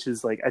way, which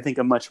is like I think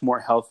a much more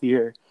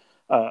healthier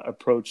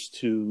approach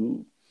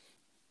to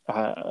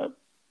uh,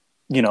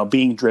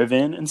 being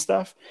driven and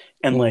stuff.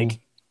 And Hmm. like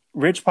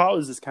Rich Paul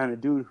is this kind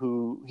of dude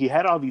who he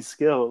had all these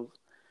skills,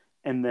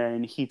 and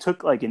then he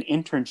took like an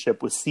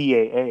internship with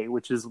CAA,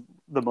 which is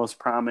the most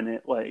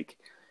prominent like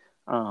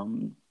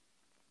um,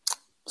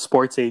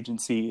 sports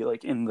agency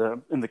like in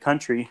the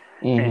country,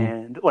 Hmm.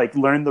 and like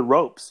learned the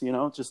ropes.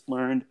 Just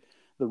learned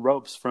the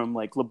ropes from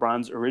like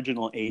LeBron's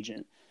original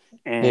agent,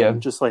 Yeah.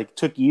 and just like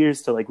took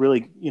years to like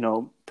really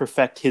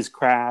perfect his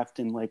craft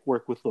and like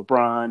work with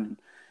LeBron,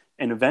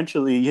 and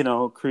eventually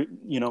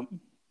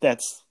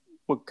that's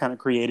what kind of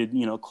created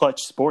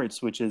Clutch Sports,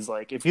 which is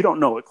like, if you don't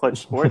know what Clutch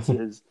Sports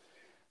is,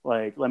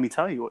 like, let me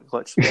tell you what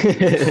Clutch Sports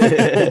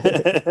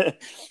is.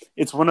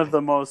 It's um, one of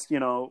the most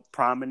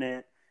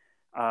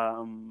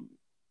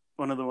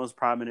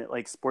prominent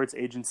like sports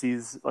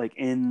agencies like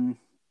in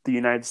the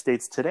United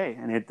States today,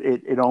 and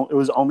it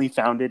was only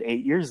founded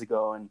 8 years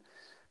ago. And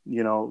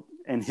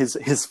and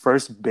his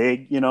first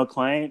big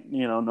client,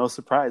 no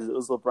surprise, it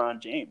was LeBron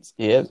James.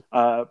 Yeah.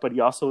 But he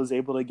also was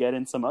able to get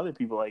in some other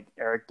people like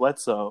Eric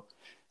Bledsoe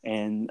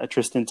and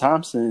Tristan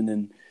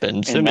Thompson,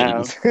 Ben and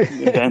now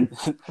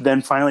Simmons.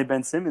 then finally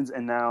Ben Simmons,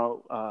 and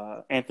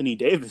now Anthony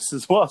Davis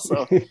as well.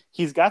 So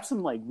he's got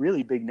some like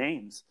really big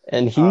names.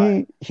 And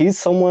Uh, he's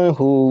someone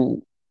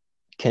who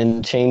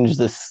can change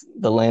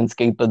the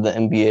landscape of the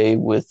NBA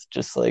with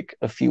just like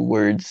a few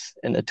words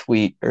in a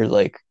tweet or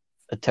like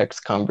a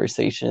text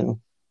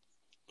conversation.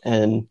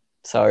 And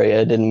sorry,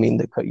 I didn't mean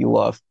to cut you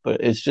off,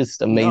 but it's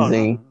just no, no, no,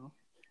 amazing no.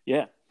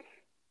 Yeah,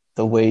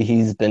 the way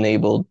he's been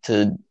able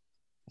to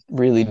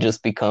really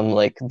just become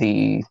like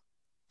the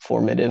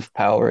formative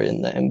power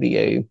in the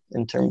NBA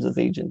in terms of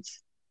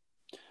agents.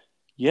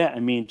 yeah. I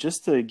mean,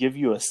 just to give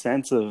you a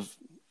sense of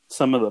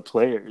some of the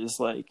players,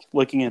 like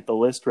looking at the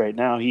list right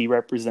now, he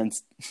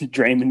represents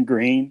Draymond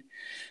Green,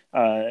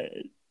 uh,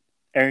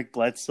 Eric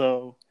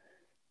Bledsoe,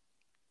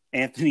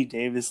 Anthony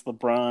Davis,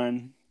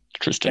 LeBron,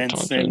 Tristan Ben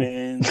Thompson.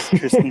 Simmons,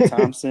 Tristan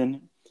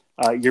Thompson,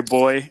 your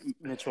boy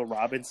Mitchell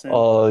Robinson.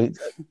 Oh,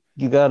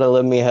 you gotta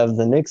let me have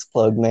the Knicks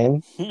plug,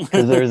 man,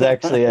 because there's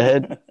actually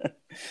a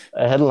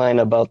headline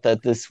about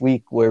that this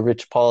week where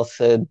Rich Paul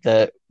said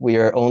that we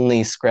are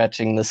only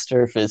scratching the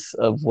surface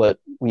of what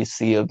we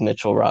see of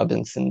Mitchell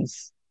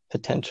Robinson's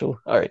potential.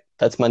 All right,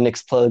 that's my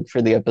Knicks plug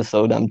for the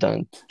episode. I'm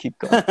done. Keep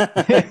going.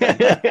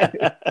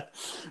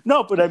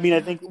 No, but I mean,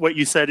 I think what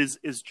you said is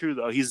true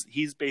though.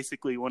 He's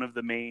basically one of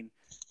the main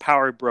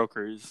power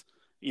brokers,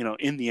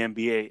 in the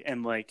NBA,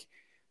 and like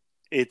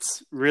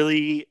it's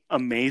really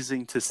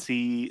amazing to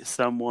see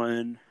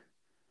someone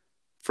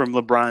from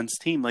LeBron's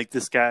team like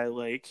this guy.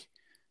 Like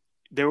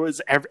there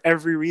was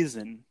every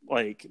reason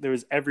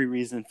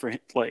for him,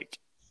 like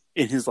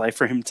in his life,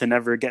 for him to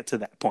never get to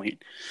that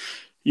point.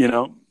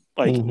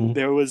 Like Hmm.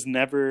 there was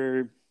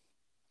never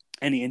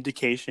any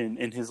indication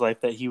in his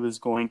life that he was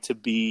going to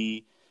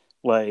be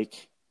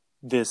like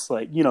this,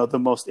 like the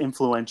most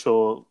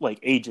influential like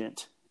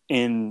agent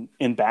in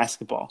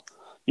basketball,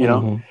 you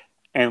know Hmm.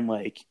 and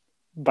like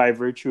by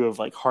virtue of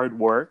like hard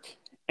work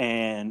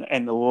and a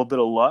little bit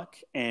of luck,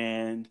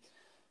 and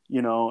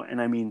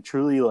I mean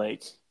truly,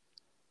 like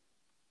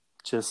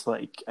just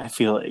like I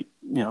feel like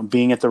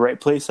being at the right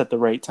place at the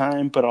right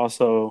time, but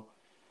also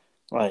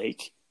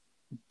like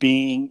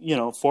being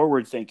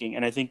forward thinking.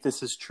 And I think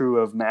this is true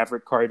of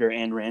Maverick Carter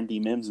and Randy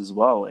Mims as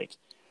well. Like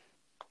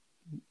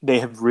they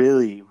have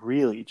really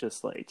really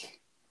just like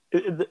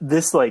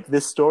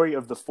this story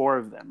of the four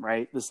of them,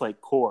 right? This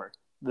like core,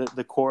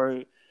 the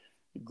core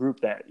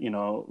group that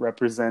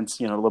represents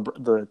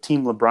the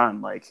team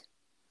LeBron. Like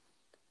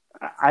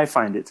I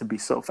find it to be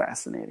so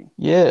fascinating,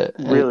 Yeah,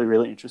 and really,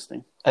 really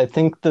interesting. I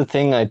think the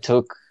thing I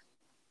took,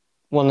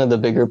 one of the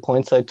bigger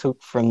points I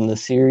took from the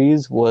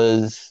series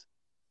was,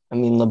 I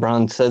mean,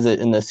 LeBron says it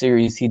in the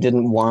series, he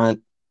didn't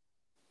want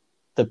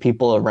the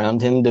people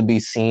around him to be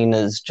seen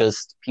as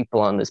just people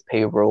on his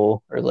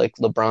payroll or like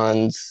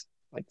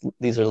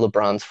these are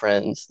LeBron's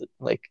friends.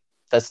 Like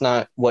that's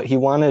not what he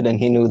wanted, and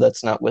he knew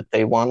that's not what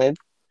they wanted.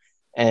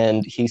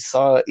 And he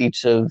saw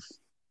each of,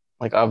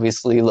 like,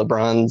 obviously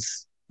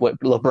what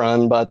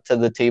LeBron brought to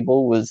the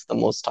table was the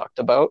most talked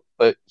about,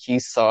 but he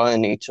saw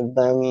in each of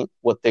them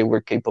what they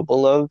were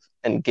capable of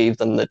and gave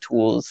them the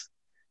tools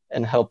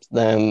and helped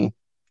them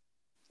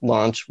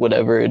launch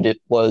whatever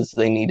it was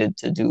they needed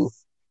to do.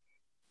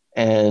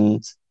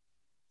 And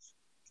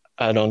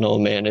I don't know,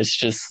 man. It's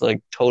just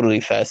like totally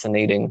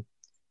fascinating.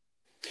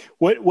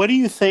 What do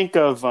you think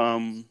of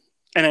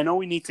and I know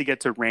we need to get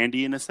to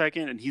Randy in a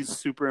second and he's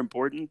super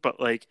important, but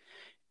like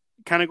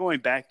kind of going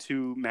back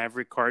to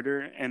Maverick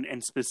Carter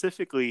and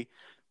specifically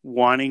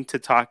wanting to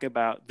talk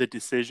about the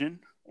decision.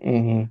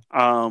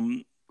 Mm-hmm.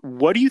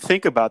 What do you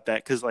think about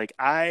that? Cuz like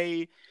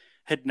I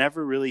had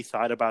never really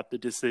thought about the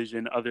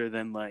decision other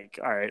than like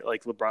all right,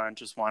 like LeBron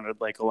just wanted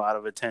like a lot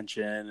of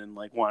attention and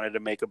like wanted to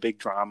make a big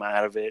drama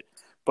out of it.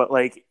 But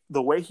like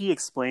the way he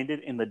explained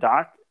it in the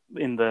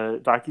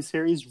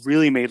docuseries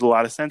really made a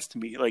lot of sense to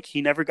me. Like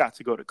he never got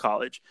to go to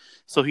college.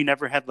 So he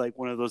never had like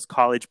one of those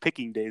college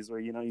picking days where,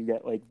 you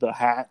get like the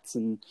hats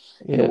and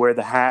you Yeah. wear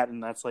the hat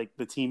and that's like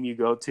the team you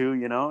go to,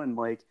 and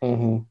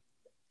Mm-hmm.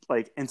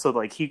 and so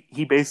like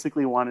he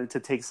basically wanted to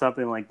take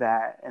something like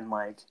that and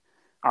like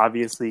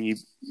obviously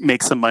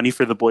make some money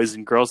for the Boys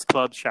and Girls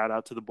Club. Shout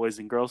out to the Boys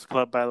and Girls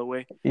Club, by the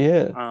way.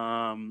 Yeah.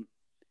 Um,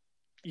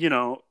 you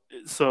know,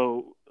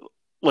 so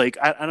like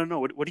I don't know.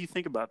 What do you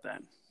think about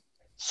that?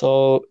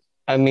 So,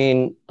 I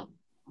mean,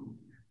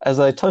 as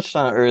I touched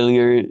on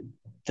earlier,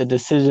 the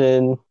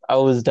decision, I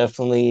was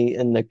definitely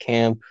in the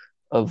camp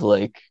of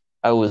like,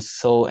 I was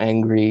so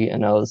angry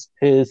and I was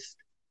pissed.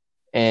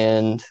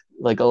 And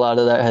like a lot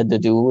of that had to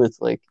do with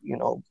like,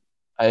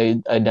 I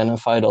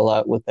identified a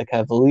lot with the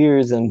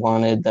Cavaliers and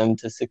wanted them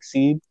to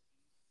succeed.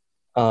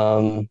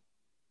 Um,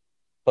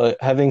 but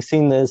having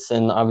seen this,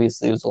 and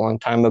obviously it was a long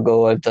time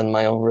ago, I've done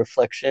my own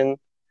reflection.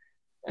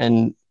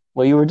 And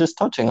what you were just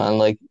touching on,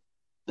 like,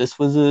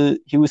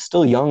 he was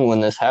still young when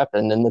this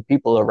happened, and the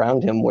people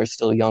around him were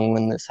still young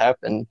when this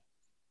happened.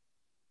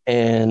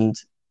 And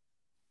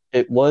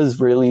it was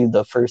really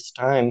the first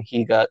time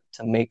he got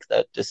to make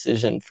that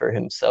decision for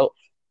himself,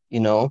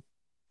 you know?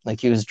 Like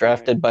he was Right.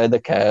 drafted by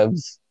the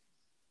Cavs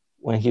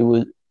when he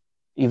was,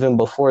 even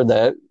before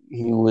that,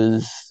 he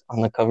was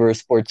on the cover of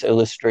Sports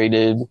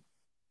Illustrated.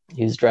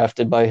 He was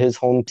drafted by his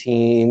home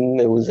team.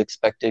 It was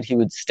expected he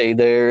would stay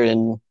there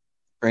and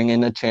bring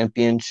in a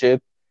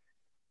championship.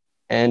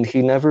 And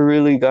he never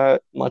really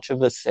got much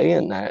of a say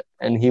in that.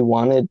 And he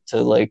wanted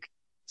to like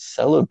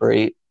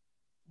celebrate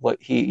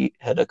what he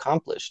had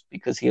accomplished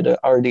because he had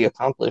already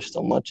accomplished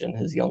so much in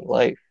his young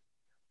life.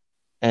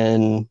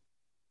 And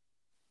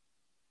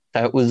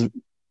that was,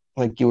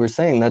 like you were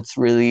saying, that's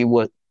really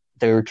what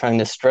they were trying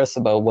to stress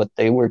about what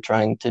they were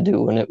trying to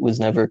do. And it was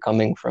never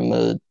coming from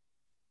a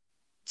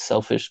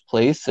selfish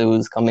place. It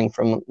was coming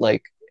from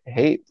like,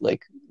 hey,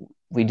 like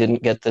we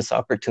didn't get this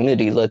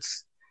opportunity.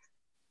 Let's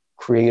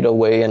create a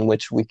way in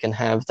which we can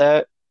have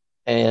that.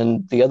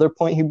 And the other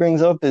point he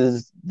brings up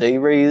is they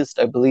raised,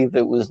 I believe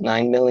it was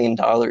 $9 million,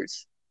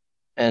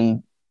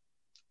 and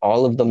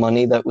all of the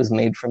money that was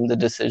made from the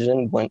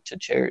decision went to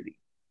charity.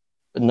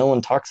 But no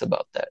one talks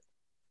about that.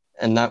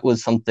 And that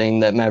was something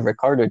that Maverick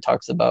Carter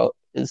talks about,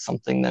 is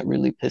something that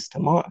really pissed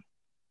him off.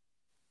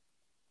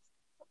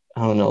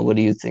 I don't know. What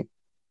do you think?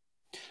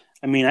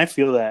 I mean, I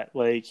feel that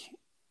like,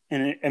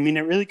 I mean,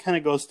 it really kind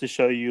of goes to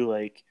show you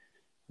like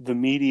the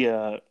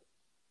media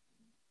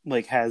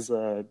like has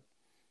a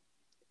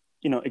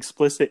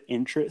explicit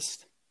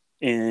interest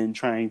in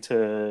trying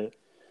to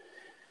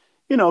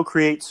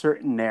create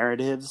certain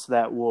narratives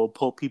that will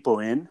pull people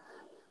in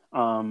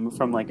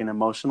from like an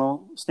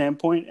emotional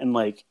standpoint and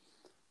like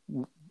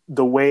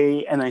the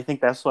way, and I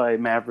think that's why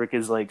Maverick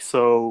is like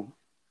so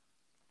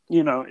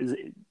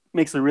it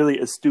makes a really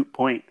astute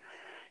point,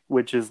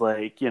 which is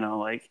like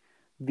like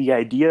the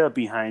idea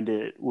behind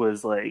it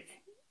was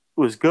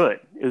good.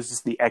 It was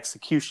just the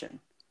execution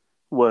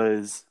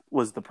was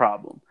the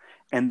problem,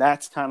 and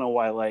that's kind of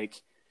why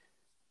like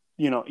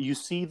you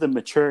see the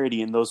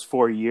maturity in those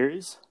 4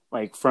 years,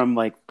 like from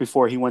like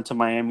before he went to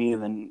Miami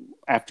and then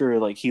after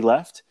like he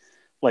left,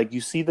 like you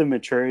see the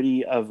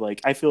maturity of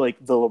like I feel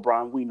like the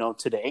LeBron we know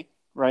today,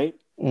 right?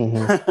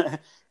 Mm-hmm.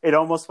 It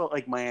almost felt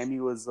like Miami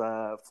was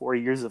 4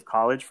 years of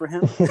college for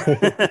him,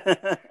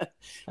 I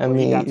where he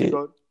mean, got to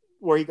go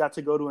where he got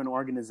to go to an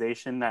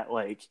organization that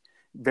like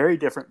very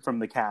different from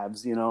the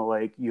Cavs.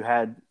 Like you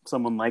had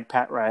someone like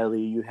Pat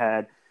Riley, you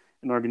had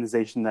an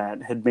organization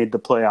that had made the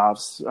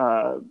playoffs.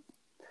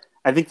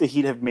 I think the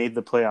Heat have made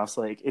the playoffs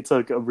like it's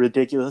like a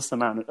ridiculous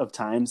amount of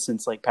time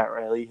since like Pat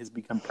Riley has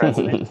become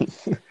president,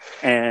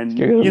 and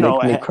You're gonna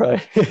make me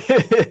cry.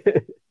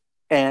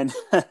 and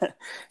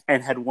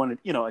and had won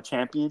a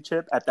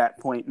championship at that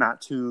point,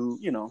 not too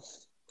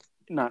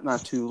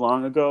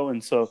long ago,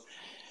 and so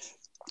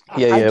I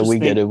Yeah, just we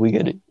get think it, we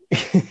get it.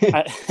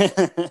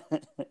 I,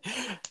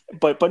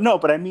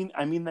 but I mean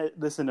that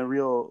this in a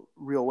real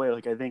way.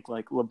 Like I think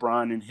like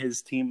LeBron and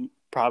his team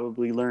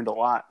probably learned a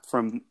lot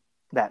from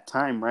that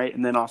time, right?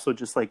 And then also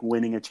just like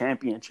winning a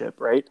championship,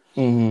 right?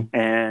 Hmm.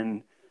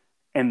 And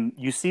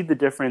you see the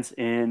difference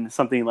in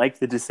something like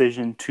the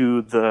decision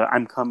to the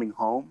 "I'm coming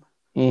home"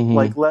 Hmm.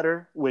 like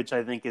letter, which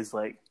I think is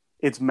like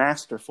it's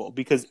masterful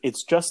because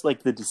it's just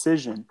like the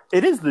decision.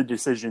 It is the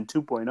decision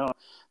 2.0,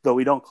 though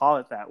we don't call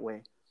it that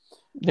way.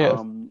 Yeah.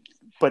 Um,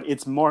 but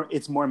it's more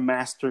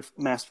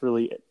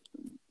masterly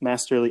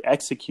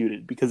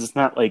executed because it's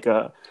not like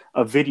a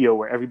video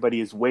where everybody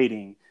is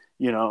waiting,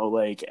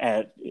 like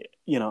at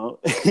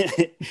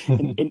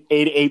in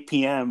 8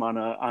 p.m. on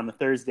a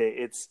Thursday.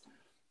 It's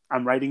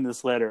I'm writing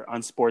this letter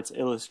on Sports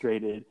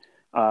Illustrated.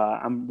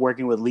 I'm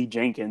working with Lee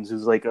Jenkins,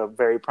 who's like a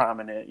very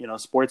prominent,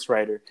 sports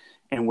writer,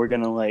 and we're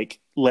gonna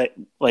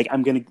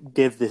I'm gonna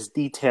give this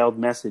detailed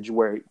message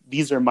where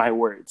these are my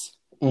words.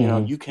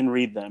 Hmm. You can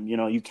read them.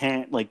 You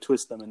can't like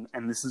twist them,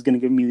 and this is gonna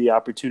give me the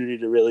opportunity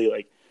to really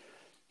like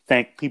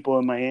thank people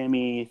in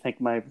Miami, thank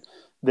my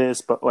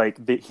this, but like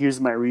here's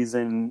my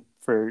reason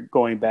for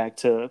going back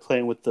to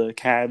playing with the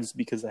Cavs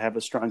because I have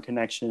a strong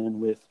connection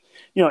with,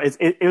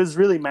 it was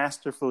really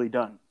masterfully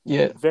done,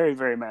 Yeah. very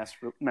very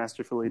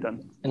masterfully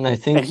done, And I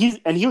and think,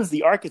 he was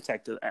the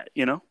architect of that.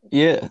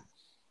 yeah.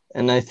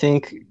 And I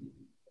think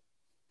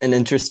an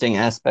interesting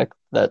aspect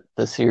that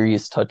the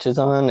series touches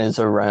on is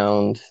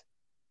around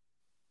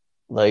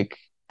like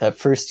that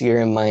first year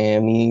in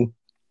Miami.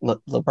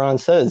 LeBron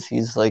says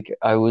he's like,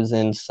 I was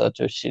in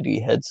such a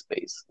shitty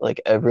headspace. Like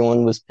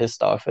everyone was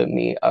pissed off at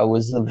me. I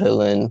was the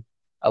villain.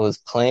 I was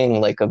playing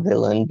like a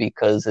villain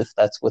because if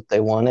that's what they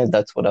wanted,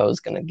 that's what I was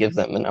going to give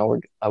them. And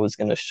I was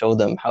going to show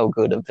them how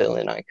good a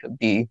villain I could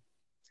be.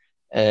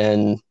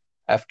 And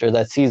after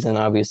that season,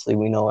 obviously,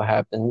 we know what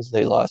happens.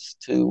 They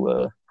lost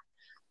to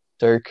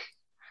Dirk.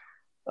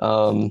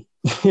 Um,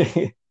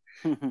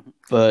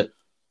 but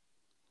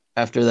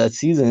after that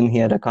season, he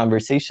had a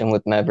conversation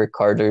with Maverick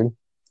Carter,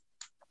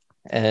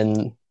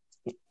 and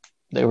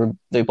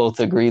they both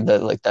agreed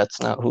that like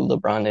that's not who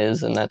LeBron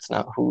is, and that's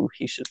not who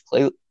he should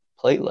play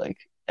like.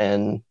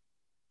 And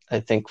I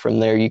think from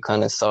there you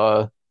kind of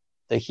saw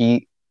the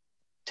Heat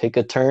take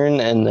a turn,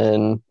 and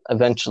then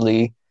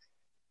eventually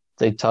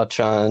they touch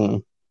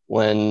on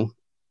when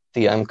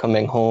the "I'm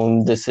coming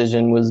home"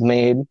 decision was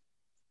made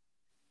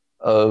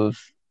of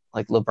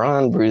like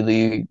LeBron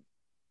really.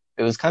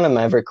 It was kind of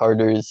Maverick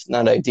Carter's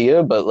not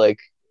idea, but like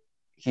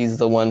he's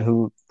the one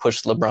who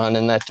pushed LeBron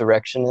in that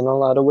direction in a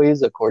lot of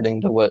ways,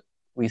 according to what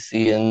we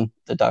see in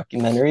the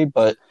documentary.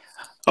 But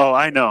Oh,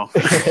 I know.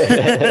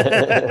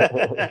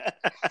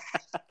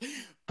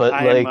 but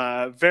I'm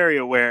like, very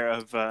aware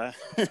of. I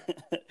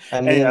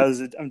Anyway,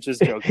 mean, I'm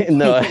just joking.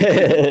 no,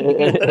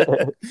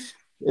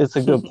 it's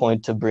a good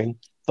point to bring.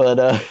 But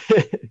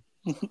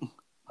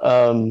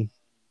um,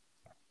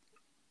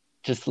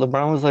 just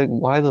LeBron was like,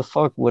 why the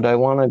fuck would I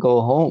want to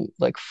go home?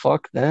 Like,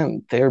 fuck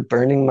them. They're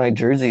burning my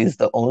jerseys.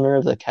 The owner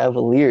of the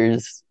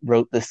Cavaliers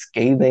wrote this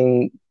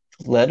scathing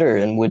letter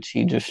in which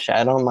he just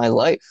shat on my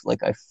life.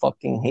 Like, I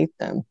fucking hate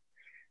them.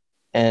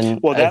 And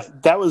Well, I,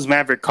 that was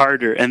Maverick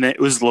Carter, and it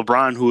was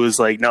LeBron who was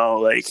like, "No,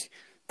 like,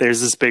 there's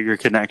this bigger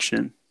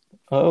connection."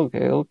 oh,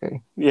 okay,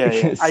 okay. Yeah,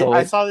 yeah. I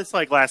So, saw this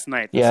like last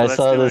night, yeah, so I that's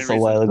saw the only this a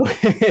reason. while ago.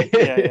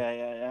 Yeah,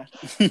 yeah,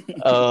 yeah,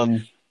 yeah.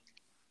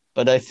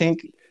 But I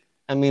think,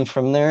 I mean,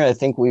 from there, I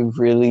think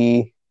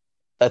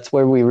that's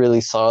where we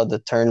really saw the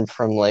turn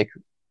from like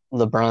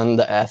LeBron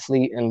the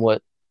athlete and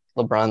what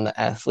LeBron the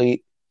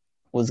athlete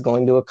was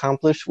going to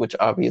accomplish, which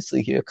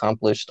obviously he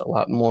accomplished a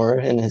lot more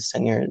in his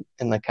tenure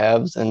in the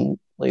Cavs and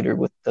later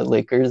with the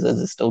Lakers as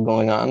it's still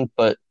going on.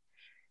 But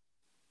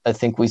I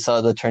think we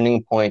saw the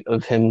turning point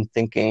of him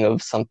thinking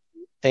of some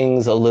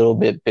things a little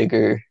bit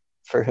bigger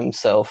for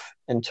himself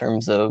in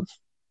terms of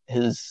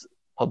his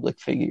public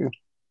figure.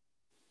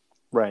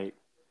 Right,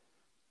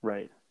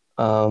 right.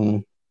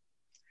 Um,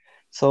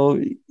 so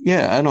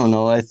yeah, I don't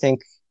know. I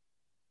think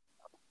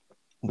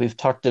we've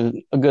talked a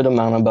good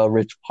amount about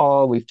Rich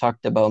Paul. We've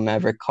talked about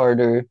Maverick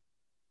Carter.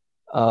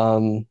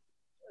 Um,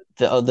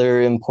 the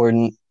other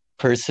important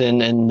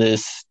person in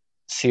this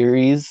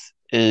series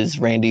is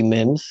Randy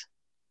Mims.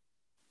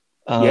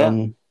 Yeah,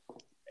 Um,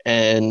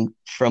 and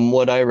from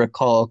what I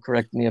recall,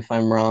 correct me if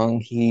I'm wrong,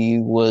 he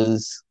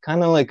was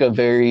kind of like a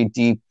very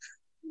deep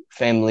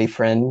family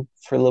friend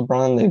for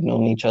LeBron. They've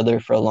known each other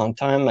for a long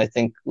time. I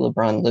think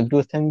LeBron lived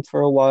with him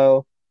for a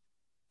while.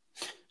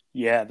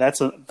 yeah.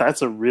 That's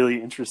a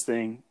really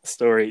interesting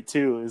story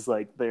too. Is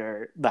like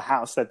the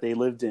house that they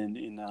lived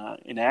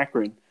in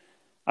Akron.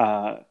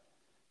 Uh,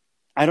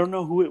 I don't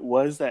know who it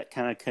was that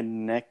kind of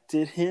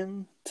connected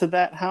him to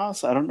that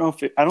house. I don't know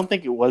if I don't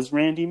think it was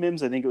Randy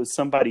Mims. I think it was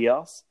somebody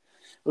else.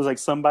 was like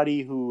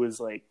somebody who was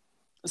like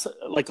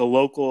a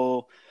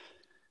local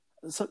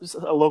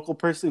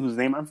person whose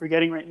name I'm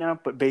forgetting right now,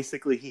 but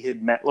basically he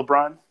had met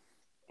LeBron.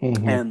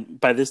 Mm-hmm. And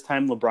by this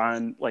time,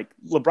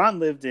 LeBron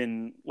lived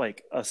in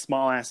like a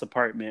small ass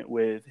apartment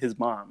with his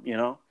mom,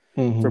 for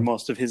Mm-hmm.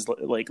 most of his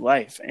like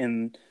life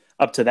and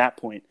up to that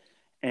point.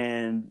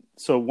 And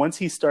so once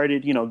he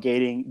started,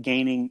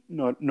 gaining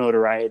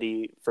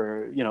notoriety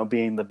for,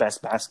 being the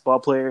best basketball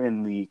player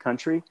in the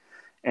country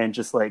and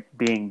just like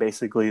being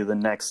basically the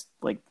next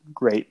like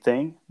great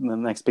thing, the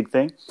next big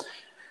thing,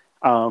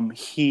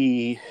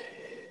 he,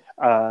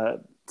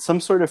 some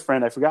sort of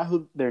friend, I forgot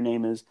who their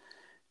name is,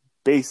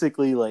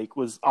 basically like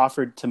was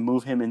offered to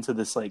move him into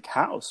this like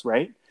house,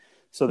 right?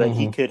 So that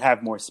he Mm-hmm. could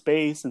have more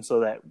space and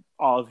so that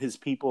all of his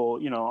people,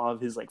 all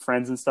of his like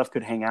friends and stuff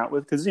could hang out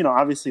with. Cause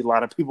obviously a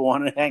lot of people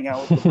want to hang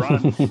out with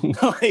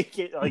LeBron.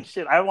 like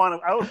shit, I would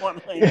want to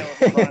hang out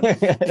with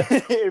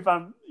LeBron if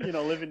I'm,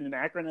 living in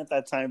Akron at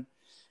that time.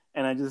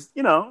 And I just,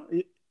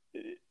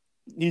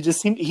 he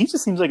just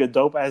seems like a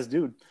dope ass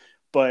dude.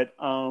 But,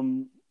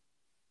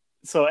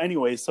 so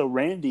anyway, so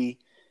Randy,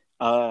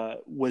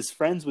 was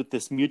friends with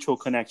this mutual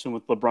connection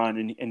with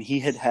LeBron, and he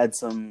had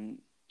some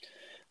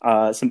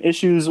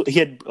issues. He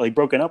had like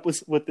broken up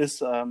with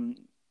this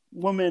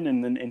woman,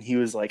 and he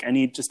was like, I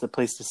need just a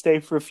place to stay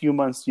for a few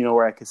months,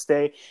 where I could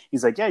stay.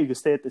 He's like, yeah, you can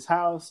stay at this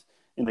house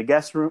in the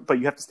guest room, but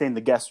you have to stay in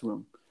the guest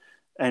room.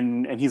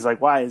 And he's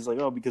like, why? He's like,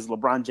 oh, because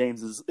LeBron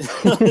James is,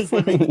 is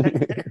living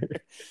there.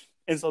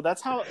 And so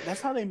that's how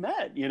they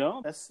met.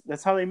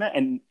 That's how they met.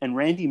 And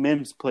Randy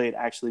Mims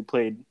actually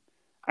played,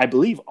 I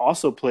believe,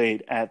 also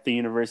played at the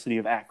University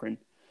of Akron,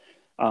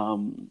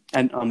 and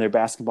on their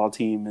basketball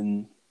team,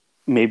 and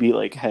maybe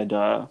like had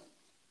I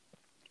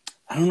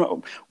don't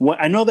know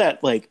what, I know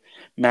that like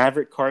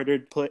Maverick Carter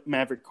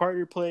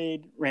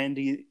played,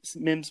 Randy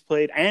Mims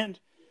played, and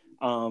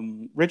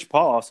Rich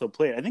Paul also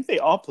played. I think they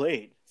all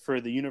played for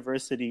the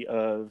University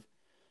of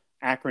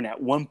Akron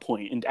at one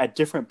point and at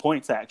different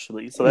points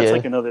actually. So that's Yeah,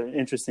 like another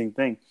interesting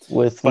thing.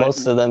 with But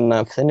most of them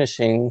not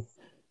finishing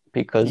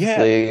because yeah,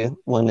 they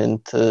went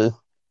into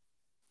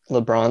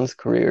LeBron's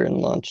career and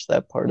launched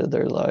that part of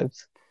their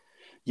lives.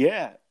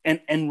 yeah,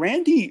 and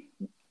Randy,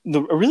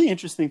 a really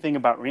interesting thing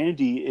about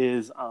Randy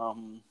is,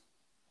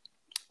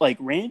 like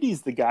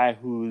Randy's the guy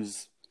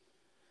who's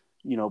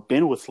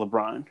been with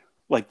LeBron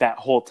like that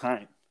whole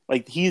time.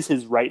 Like he's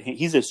his right hand.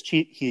 He's his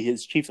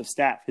chief of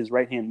staff, his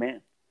right hand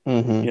man.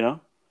 Mm-hmm. You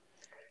know,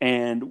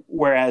 and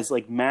whereas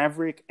like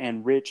Maverick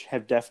and Rich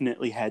have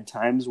definitely had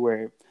times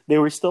where they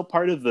were still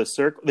part of the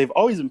circle. They've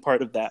always been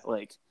part of that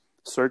like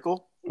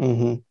circle.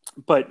 Mm-hmm.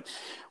 But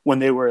when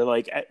they were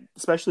like,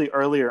 especially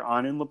earlier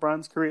on in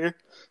LeBron's career,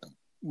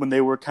 when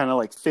they were kind of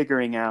like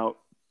figuring out,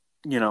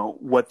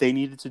 what they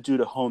needed to do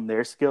to hone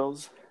their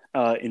skills,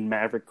 in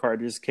Maverick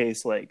Carter's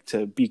case, like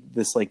to be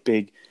this like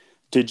big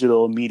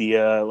digital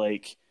media,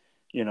 like,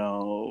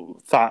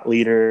 thought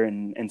leader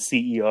and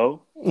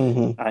CEO,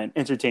 Mm-hmm. and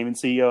entertainment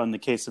CEO. In the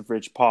case of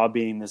Rich Paul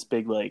being this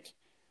big, like,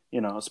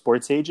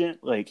 sports agent,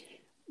 like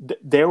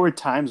there were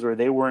times where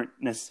they weren't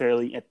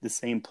necessarily at the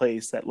same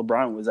place that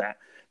LeBron was at.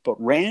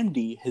 But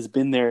Randy has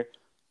been there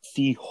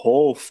the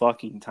whole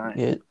fucking time.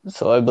 Yeah.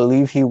 So I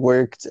believe he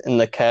worked in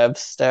the Cavs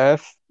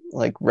staff,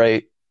 like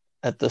right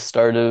at the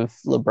start of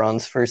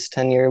LeBron's first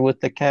tenure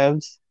with the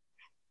Cavs.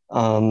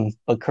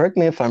 But correct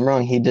me if I'm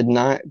wrong, he did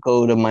not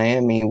go to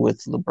Miami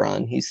with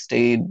LeBron. He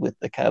stayed with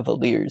the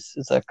Cavaliers.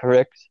 Is that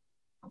correct?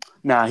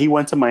 Nah, he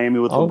went to Miami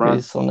with Okay,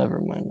 LeBron. so never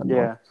mind then.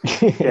 Yeah,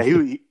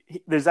 yeah.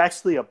 There's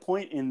actually a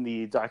point in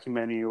the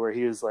documentary where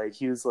he was like,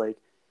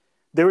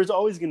 there was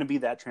always going to be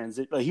that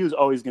transition. Like he was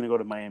always going to go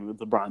to Miami with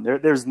LeBron.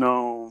 That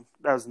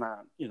was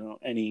not,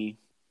 any.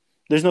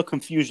 There's no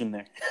confusion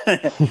there.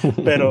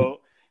 Pero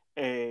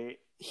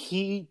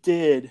he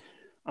did,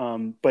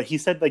 but he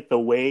said like the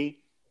way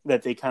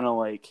that they kind of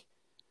like,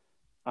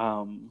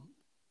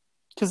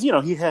 because he he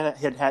was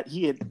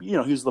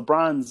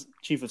LeBron's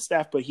chief of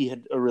staff, but he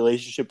had a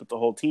relationship with the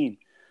whole team,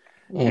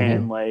 Mm-hmm.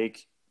 and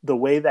like the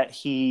way that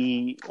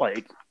he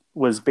like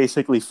was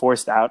basically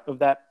forced out of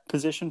that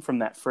position from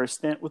that first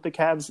stint with the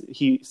Cavs,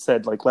 he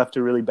said like left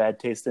a really bad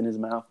taste in his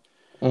mouth.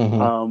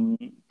 Mm-hmm. Um,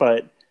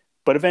 but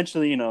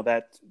eventually,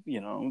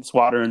 it's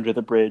water under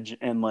the bridge,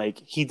 and like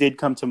he did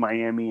come to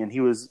Miami, and he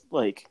was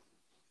like,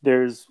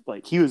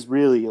 he was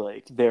really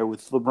like there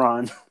with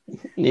LeBron.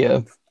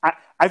 Yeah.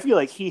 I feel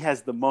like he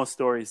has the most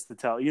stories to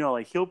tell.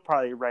 Like he'll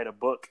probably write a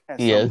book at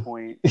some Yeah.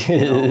 point,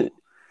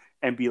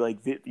 and be like,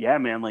 yeah,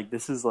 man, like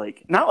this is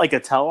like not like a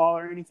tell all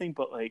or anything,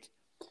 but like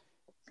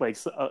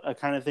a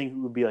kind of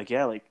thing would be like,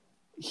 yeah, like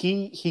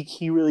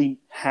he really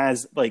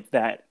has like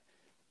that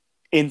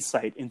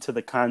insight into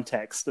the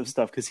context of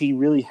stuff because he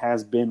really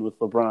has been with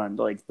LeBron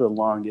like the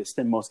longest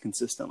and most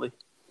consistently.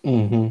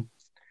 Mm-hmm.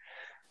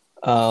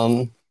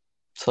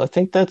 So I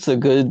think that's a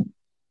good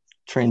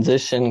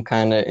transition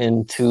kind of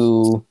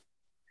into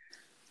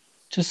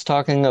just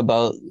talking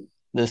about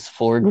this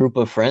four group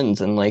of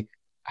friends and like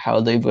how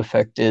they've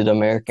affected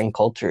American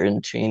culture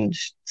and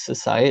changed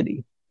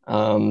society.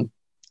 And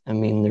I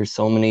mean, there's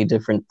so many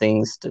different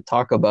things to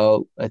talk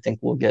about. I think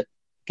we'll get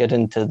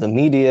into the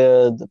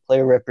media, the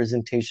player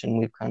representation.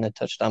 We've kind of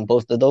touched on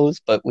both of those,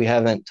 but we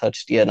haven't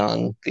touched yet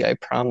on the I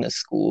Promise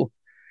School.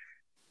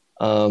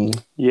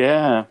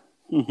 Yeah.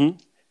 Mm-hmm.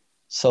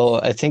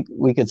 So I think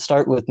we could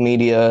start with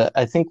media.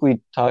 I think we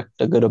talked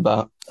a good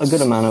amount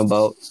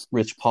about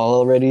Rich Paul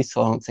already,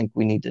 so I don't think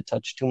we need to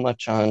touch too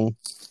much on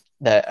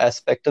that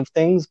aspect of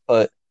things.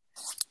 But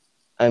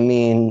I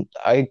mean,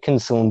 I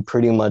consume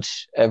pretty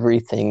much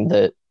everything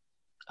that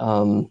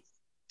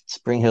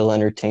Spring Hill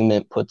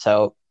Entertainment puts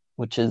out,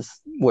 which is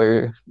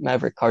where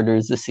Maverick Carter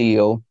is the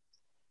CEO.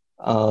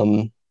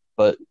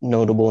 But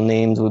notable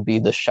names would be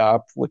The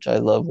Shop, which I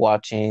love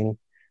watching,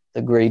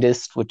 The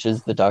Greatest, which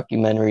is the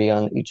documentary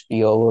on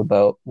HBO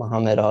about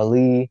Muhammad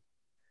Ali.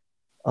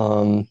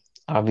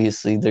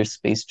 Obviously, there's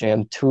Space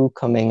Jam 2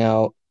 coming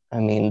out. I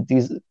mean,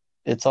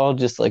 it's all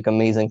just like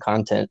amazing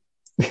content.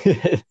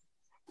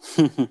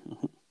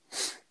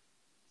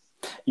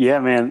 Yeah,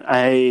 man.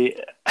 I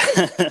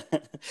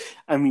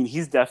mean,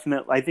 he's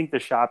definitely. I think The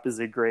Shop is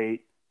a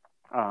great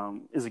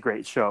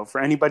show for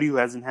anybody who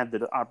hasn't had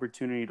the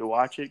opportunity to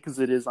watch it because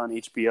it is on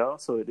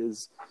HBO, so it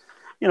is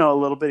a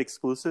little bit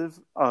exclusive,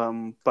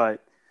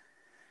 but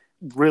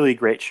really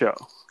great show.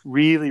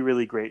 Really,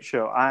 really great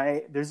show.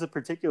 There's a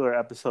particular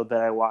episode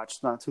that I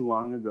watched not too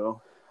long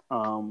ago,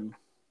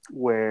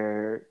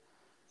 where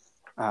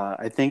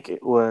I think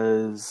it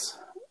was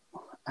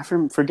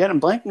I'm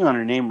blanking on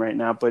her name right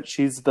now, but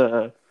she's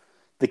the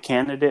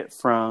candidate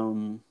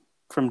from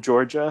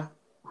Georgia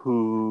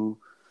who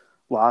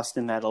lost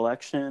in that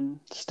election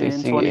in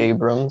Stacey 20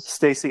 Abrams.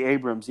 Stacey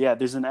Abrams. Yeah,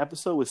 there's an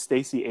episode with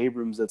Stacey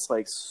Abrams that's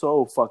like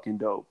so fucking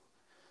dope.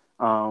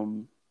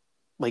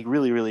 Like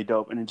really, really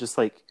dope. And it just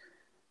like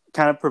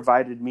kind of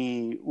provided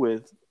me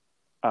with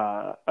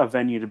a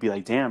venue to be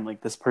like, damn,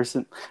 like this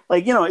person,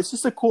 like, it's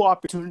just a cool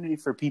opportunity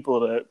for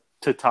people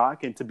to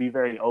talk and to be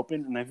very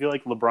open. And I feel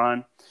like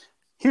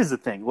here's the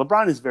thing,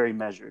 LeBron is very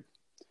measured.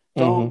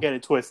 Don't Mm-hmm. get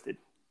it twisted.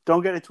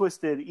 Don't get it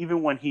twisted.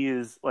 Even when he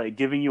is like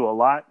giving you a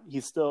lot,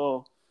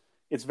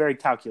 it's very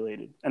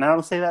calculated. And I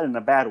don't say that in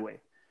a bad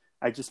way.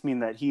 I just mean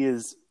that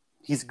he's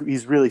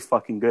really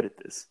fucking good at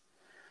this.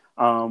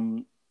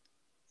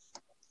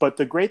 But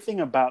the great thing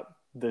about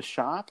The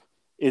Shop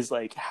is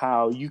like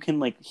how you can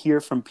like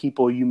hear from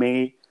people you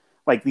may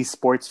like, these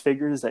sports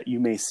figures that you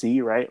may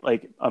see, right?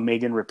 Like a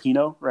Megan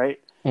Rapinoe, right?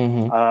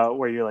 Mm-hmm.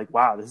 Where you're like,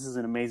 wow, this is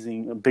an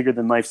amazing, bigger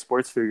than life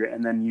sports figure.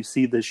 And then you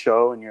see the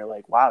show and you're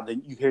like, wow,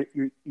 then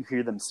you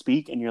hear them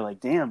speak and you're like,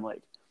 damn,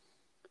 like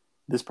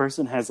this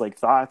person has like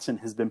thoughts and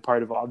has been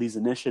part of all these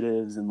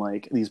initiatives and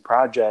like these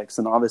projects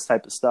and all this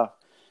type of stuff.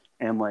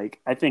 And like,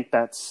 I think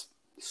that's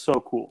so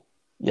cool.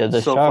 Yeah,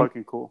 So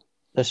fucking cool.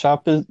 the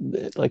shop is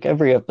like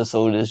every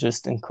episode is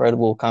just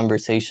incredible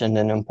conversation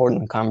and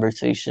important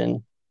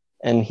conversation.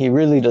 And he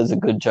really does a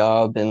good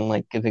job in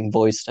like giving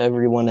voice to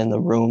everyone in the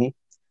room.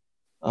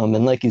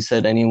 And like you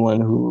said,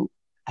 anyone who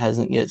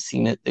hasn't yet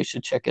seen it, they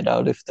should check it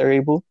out if they're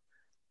able.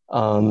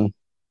 Um,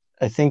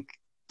 I think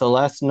the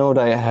last note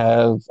I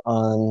have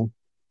on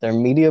their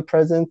media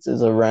presence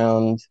is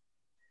around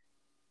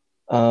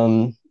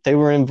they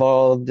were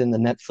involved in the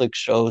Netflix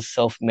show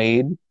Self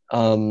Made,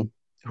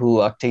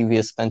 who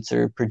Octavia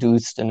Spencer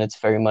produced, and it's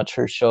very much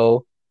her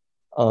show.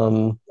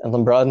 And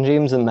LeBron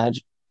James and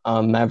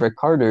Maverick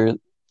Carter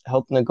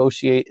helped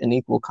negotiate an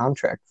equal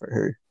contract for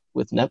her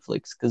with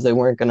Netflix because they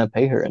weren't going to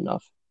pay her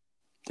enough.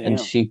 And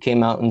Damn. she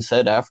came out and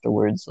said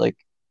afterwards, like,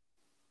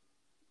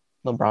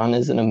 LeBron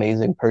is an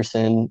amazing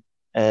person,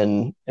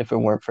 and if it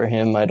weren't for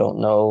him, I don't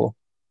know,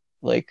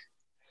 like,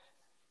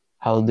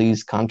 how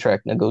these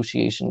contract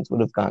negotiations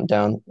would have gone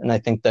down. And I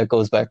think that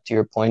goes back to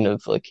your point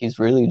of like he's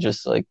really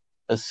just like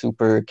a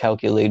super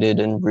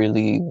calculated and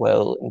really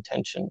well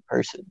intentioned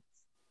person.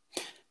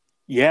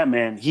 Yeah,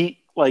 man. He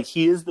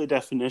is the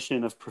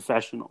definition of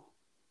professional.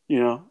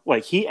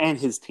 Like he and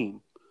his team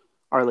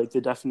are like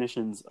the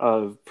definitions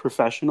of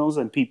professionals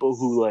and people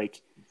who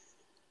like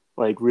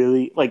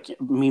really like,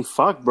 I mean,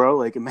 fuck, bro,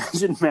 like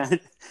imagine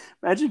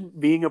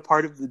being a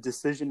part of the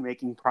decision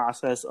making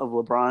process of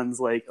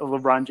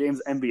LeBron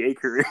James NBA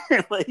career.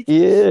 Like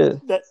Yeah,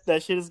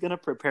 that shit is gonna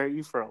prepare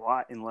you for a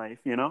lot in life,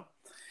 and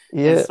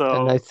yeah, and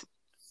so,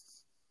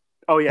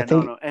 oh I yeah, no,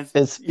 think no, and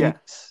it yeah.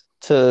 speaks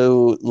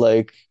to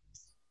like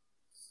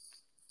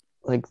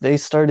they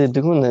started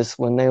doing this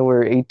when they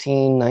were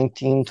 18,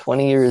 19,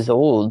 20 years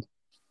old,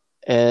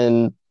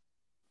 and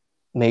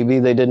maybe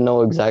they didn't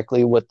know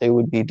exactly what they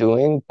would be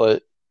doing,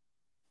 but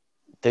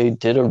they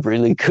did a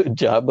really good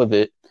job of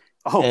it.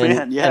 Oh And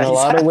man, in yeah, a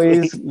lot of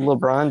ways, exactly.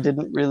 LeBron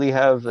didn't really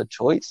have a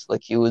choice.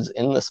 Like he was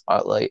in the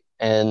spotlight,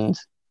 and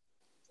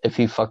if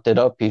he fucked it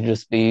up, he'd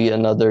just be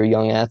another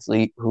young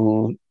athlete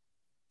who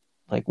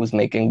like was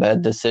making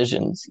bad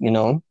decisions, you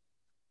know?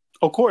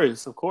 Of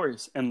course,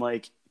 and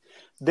like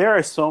there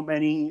are so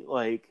many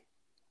like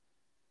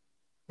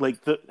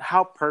the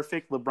how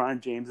perfect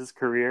LeBron James's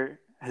career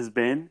has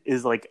been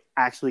is like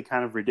actually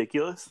kind of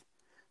ridiculous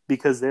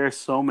because there are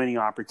so many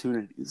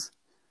opportunities,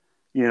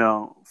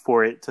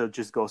 for it to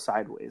just go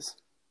sideways,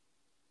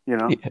 you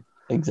know? Yeah.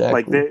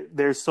 Like exactly.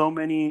 there's so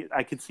many.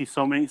 I could see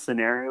so many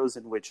scenarios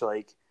in which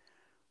like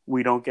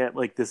we don't get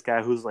like this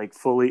guy who's like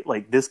fully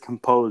like this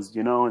composed,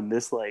 and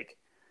this like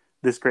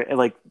this great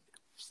like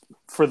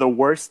for the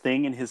worst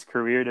thing in his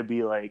career to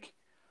be like,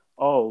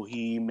 oh,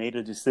 he made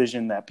a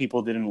decision that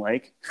people didn't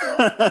like.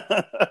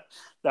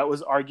 That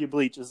was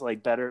arguably just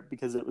like better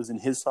because it was in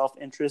his self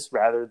interest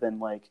rather than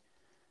like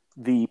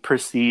the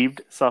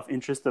perceived self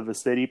interest of the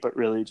city, but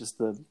really just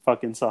the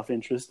fucking self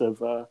interest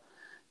of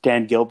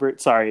Dan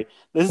Gilbert. Sorry,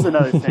 this is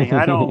another thing.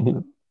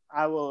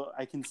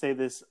 I can say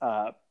this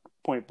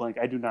point blank.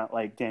 I do not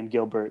like Dan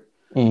Gilbert.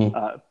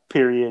 Mm.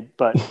 Period.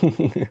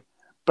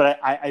 But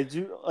I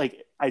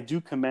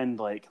do commend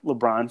like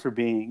LeBron for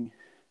being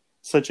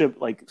such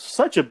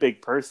a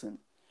big person,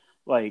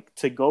 like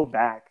to go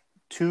back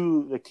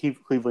to the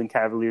Cleveland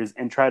Cavaliers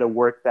and try to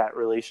work that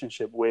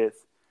relationship with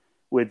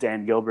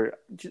Dan Gilbert.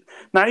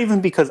 Not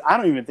even because I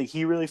don't even think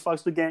he really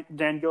fucks with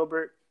Dan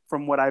Gilbert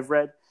from what I've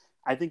read.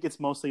 I think it's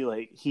mostly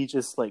like he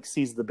just like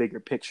sees the bigger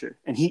picture,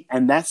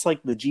 and that's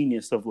like the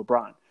genius of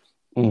LeBron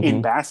in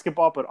Hmm.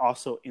 basketball, but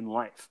also in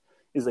life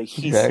is like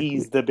he Exactly.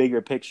 sees the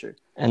bigger picture,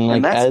 And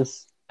and like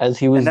that's as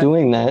he and was that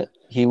doing that,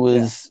 he yeah,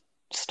 was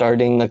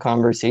starting the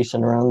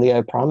conversation around the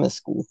I Promise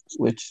School,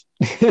 which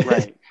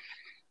right,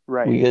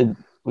 right.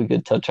 we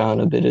could touch on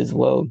a bit as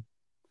well.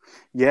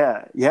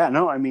 Yeah, yeah,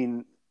 no, I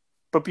mean,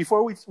 but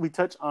before we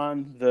touch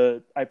on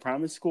the I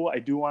Promise School, I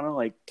do want to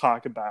like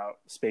talk about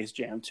Space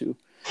Jam too.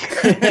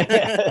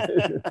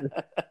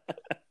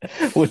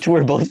 Which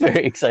we're both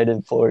very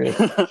excited for if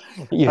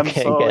you I'm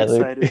can't so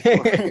gather. excited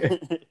for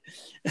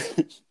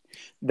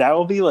that.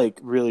 Will be like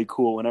really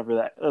cool whenever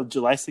that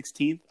July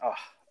 16th. Oh,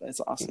 that's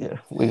awesome. Yeah,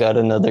 we got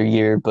another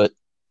year, but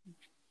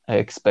I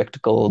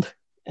expect gold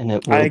and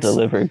it I will ex-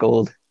 deliver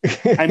gold.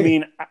 I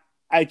mean,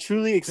 I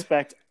truly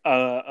expect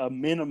a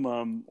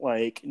minimum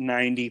like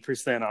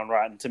 90% on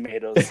Rotten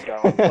Tomatoes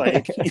going.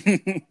 Like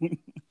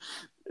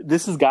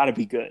this has got to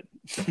be good.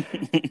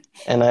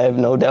 And I have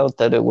no doubt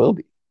that it will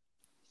be.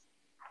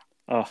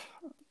 Oh,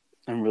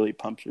 I'm really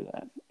pumped for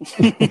that.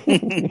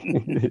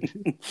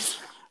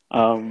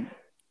 um,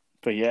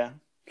 but yeah,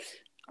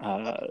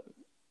 uh,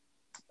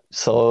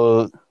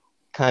 So,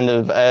 kind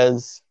of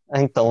as I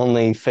think the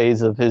only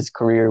phase of his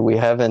career we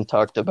haven't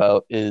talked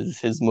about is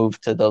his move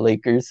to the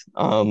Lakers,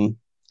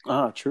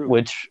 true,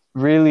 which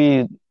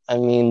really, I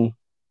mean,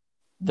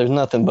 there's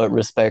nothing but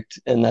respect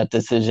in that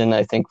decision,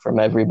 I think, from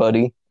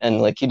everybody.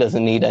 And like, he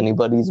doesn't need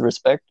anybody's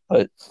respect,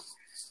 but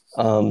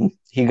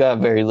he got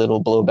very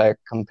little blowback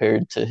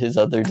compared to his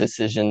other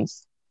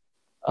decisions.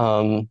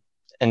 Um,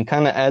 and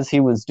kind of as he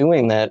was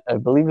doing that, I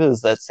believe it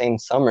was that same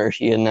summer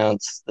he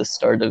announced the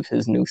start of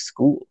his new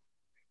school.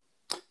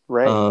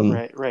 right, Um,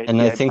 right, right. and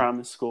The I I think,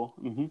 Promise School.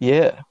 Mm-hmm.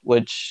 yeah,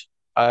 which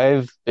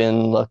I've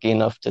been lucky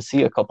enough to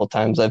see a couple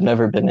times. I've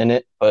never been in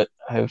it, but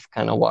I've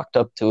kind of walked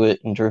up to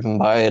it and driven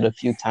by it a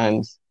few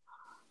times.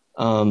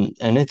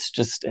 And it's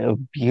just a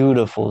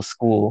beautiful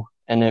school.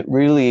 And it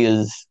really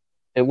is,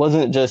 it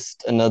wasn't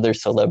just another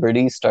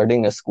celebrity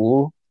starting a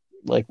school.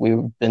 Like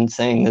we've been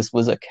saying, this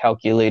was a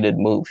calculated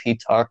move. He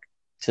talked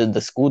to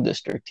the school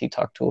district, he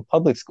talked to a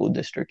public school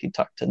district, he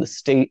talked to the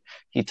state,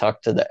 he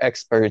talked to the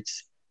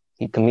experts.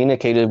 He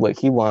communicated what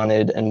he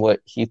wanted and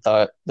what he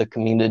thought the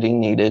community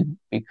needed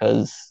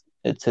because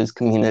it's his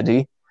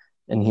community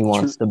and he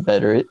wants True, to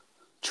better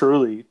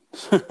truly.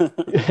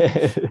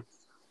 it.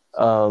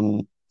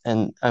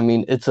 And I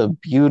mean, it's a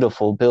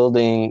beautiful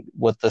building.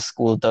 What the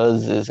school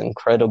does is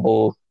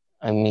incredible.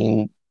 I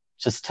mean,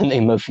 just to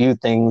name a few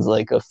things,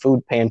 like a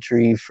food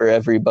pantry for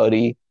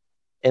everybody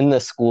in the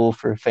school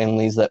for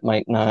families that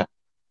might not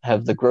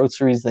have the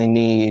groceries they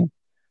need.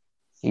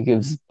 He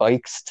gives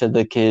bikes to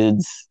the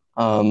kids.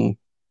 And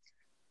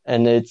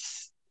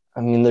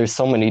I mean, there's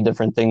so many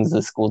different things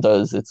the school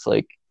does. It's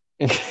like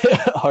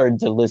hard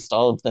to list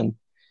all of them.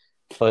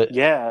 But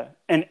Yeah,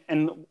 and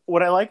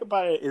what I like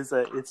about it is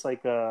that it's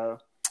like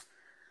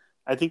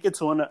I think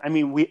it's one. I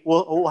mean,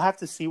 we'll have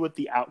to see what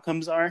the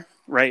outcomes are,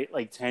 right?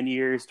 Like 10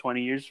 years,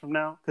 20 years from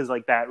now, because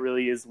like that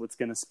really is what's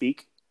going to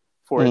speak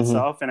for mm-hmm,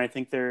 itself. And I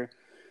think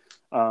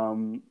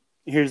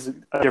here's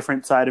a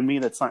different side of me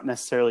that's not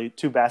necessarily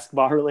too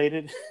basketball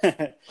related,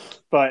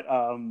 but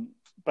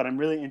I'm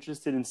really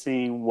interested in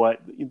seeing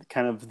what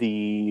kind of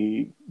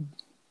the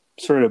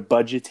sort of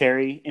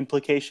budgetary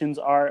implications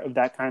are of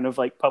that kind of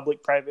like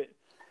public private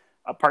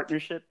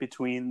partnership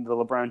between the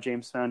LeBron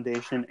James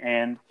Foundation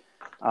and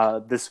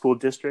the school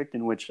district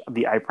in which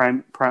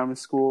the Promise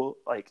School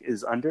like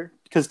is under,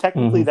 because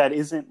technically mm-hmm. that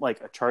isn't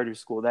like a charter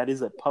school, that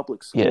is a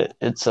public Yeah, school.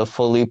 it's a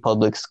fully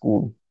public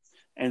school.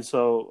 And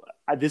so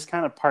this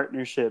kind of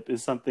partnership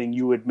is something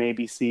you would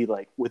maybe see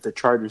like with a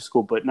charter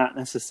school, but not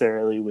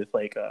necessarily with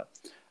like a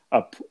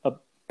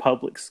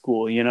public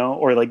school,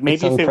 or like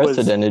It's maybe if it was,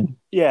 unprecedented.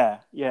 yeah,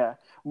 yeah.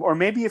 Or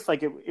maybe if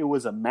like it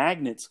was a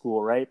magnet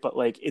school, right? But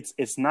like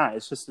it's not.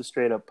 It's just a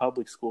straight up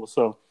public school.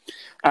 So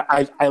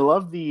I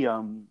love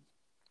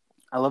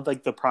I love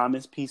like the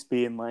promise piece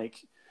being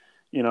like,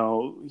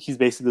 he's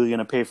basically going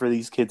to pay for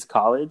these kids'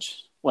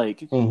 college. Like,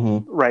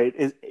 Mm-hmm.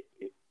 right?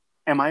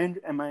 Am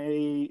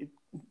I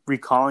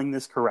recalling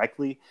this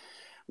correctly,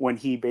 when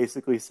he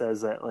basically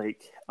says that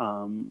like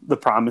the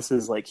promise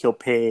is like he'll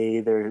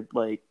pay their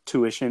like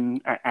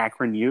tuition at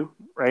Akron U,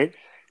 right?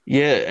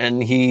 Yeah,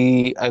 and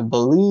I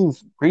believe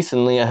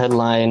recently a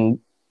headline,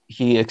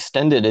 he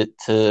extended it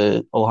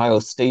to Ohio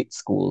State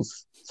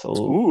schools. So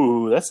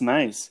Ooh, that's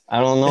nice. I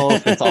don't know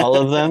if it's all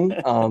of them,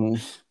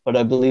 but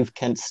I believe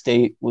Kent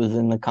State was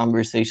in the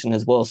conversation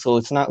as well. So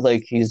it's not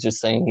like he's just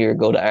saying, here,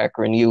 go to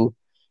Akron U.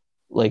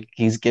 Like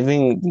he's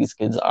giving these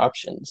kids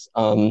options.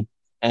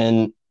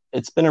 And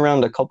it's been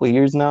around a couple of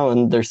years now,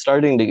 and they're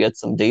starting to get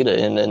some data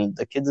in. And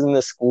the kids in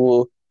the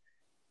school,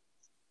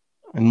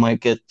 I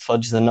might get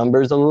fudge the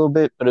numbers a little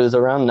bit, but it was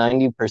around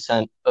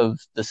 90% of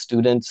the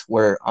students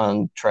were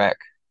on track,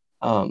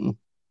 um,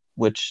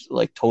 which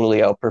like totally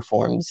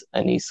outperforms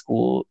any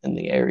school in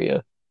the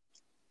area.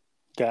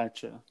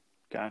 Gotcha.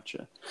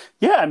 Gotcha.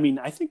 Yeah, I mean,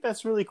 I think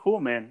that's really cool,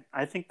 man.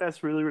 I think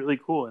that's really, really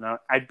cool. And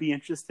I'd be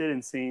interested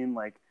in seeing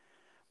like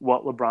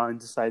what LeBron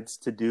decides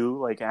to do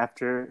like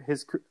after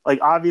like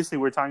obviously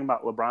we're talking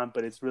about LeBron,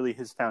 but it's really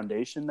his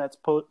foundation that's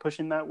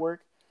pushing that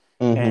work.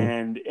 Mm-hmm.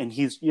 And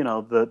he's, you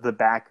know, the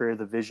backer,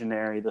 the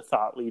visionary, the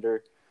thought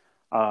leader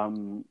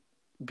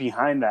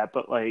behind that.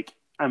 But like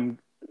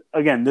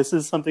again, this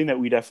is something that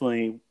we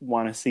definitely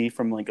want to see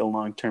from like a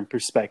long-term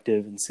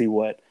perspective and see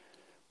what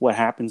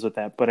happens with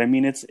that. But I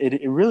mean,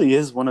 it really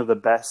is one of the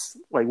best,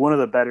 like one of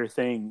the better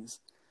things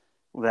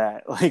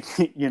that like,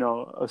 you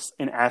know,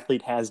 an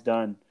athlete has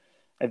done,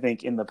 I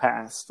think, in the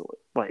past,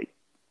 like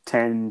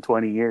 10,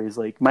 20 years.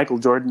 Like Michael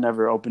Jordan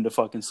never opened a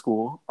fucking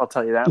school. I'll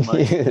tell you that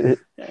much.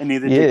 And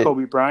neither did Yeah,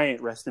 Kobe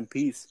Bryant, rest in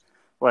peace.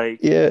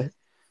 Like, yeah,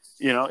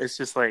 you know, it's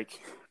just like,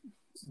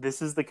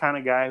 this is the kind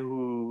of guy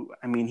who,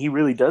 I mean, he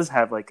really does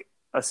have like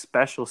a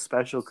special,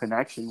 special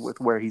connection with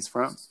where he's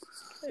from,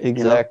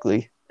 you know?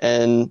 exactly.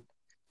 And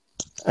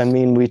I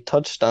mean, we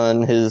touched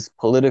on his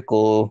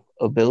political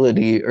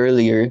ability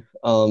earlier,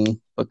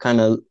 but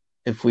kind of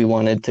if we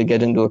wanted to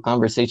get into a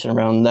conversation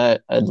around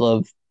that, I'd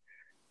love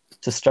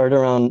to start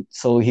around.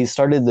 So he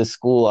started the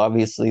school.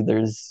 Obviously,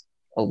 there's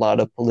a lot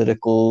of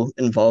political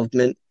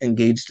involvement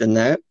engaged in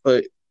that.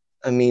 But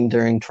I mean,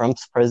 during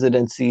Trump's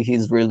presidency,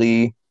 he's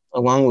really,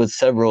 along with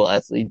several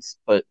athletes,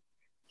 but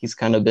he's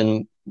kind of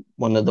been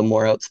one of the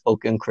more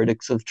outspoken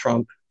critics of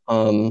Trump.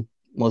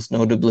 Most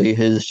notably,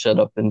 his "shut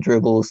up and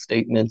dribble"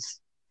 statements.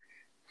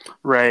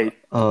 Right.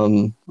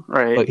 Um,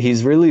 Right. but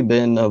he's really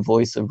been a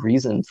voice of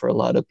reason for a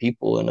lot of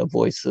people and a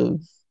voice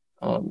of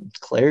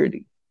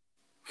clarity.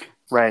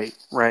 Right.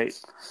 Right.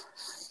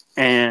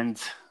 And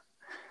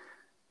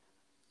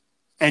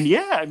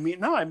yeah, I mean,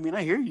 no, I mean,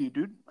 I hear you,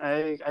 dude.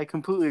 I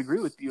completely agree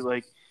with you.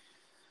 Like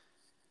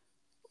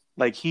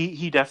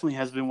he definitely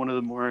has been one of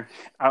the more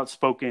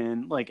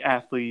outspoken like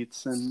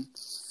athletes, and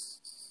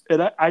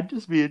I'd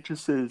just be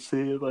interested in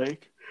seeing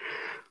like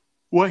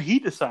what he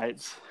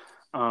decides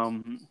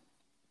um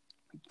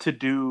to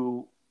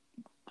do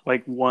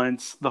like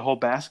once the whole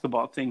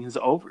basketball thing is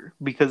over,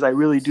 because I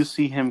really do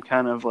see him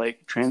kind of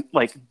like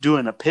like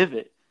doing a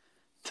pivot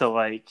to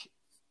like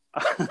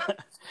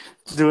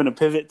doing a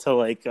pivot to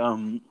like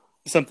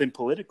something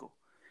political.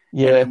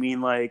 And I Yeah,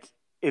 mean, like,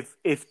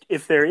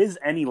 if there is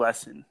any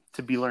lesson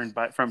to be learned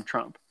from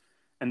Trump,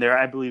 and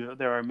I believe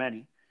there are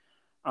many,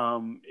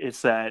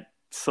 it's that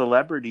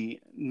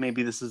celebrity.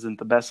 Maybe this isn't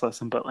the best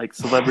lesson, but like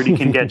celebrity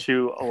can get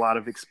you a lot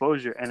of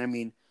exposure. And I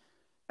mean,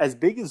 as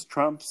big as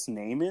Trump's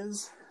name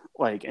is,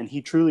 like, and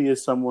he truly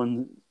is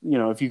someone. You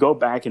know, if you go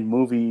back in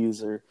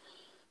movies or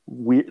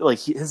weird, like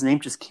his name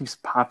just keeps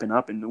popping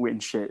up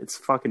and shit. It's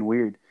fucking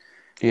weird.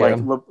 Like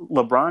yeah,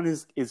 LeBron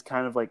is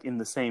kind of like in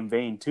the same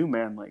vein too,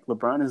 man. Like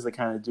LeBron is the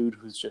kind of dude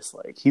who's just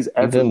like he's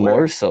even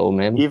more everywhere, so,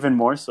 man. even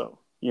more so.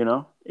 You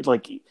know,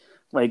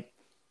 like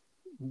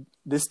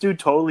this dude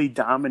totally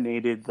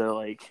dominated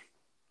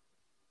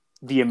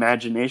the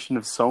imagination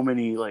of so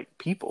many like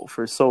people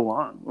for so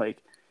long. Like,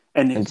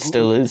 and And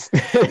still is.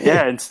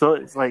 yeah, and still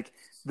it's like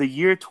the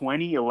year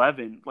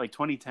 2011, like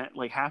 2010,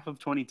 like half of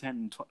 2010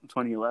 and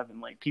 2011,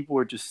 like people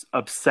were just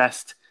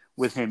obsessed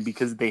with him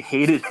because they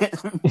hated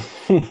him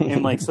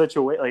in like such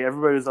a way. Like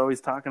everybody was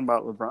always talking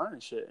about LeBron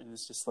and shit, and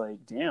it's just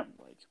like, damn,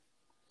 like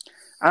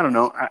I don't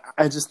know.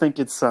 I just think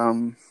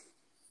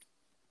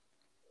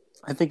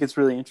I think it's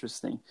really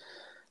interesting.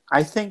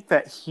 I think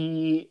that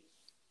he,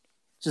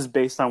 just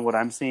based on what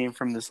I'm seeing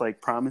from this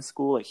like promise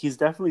school, like he's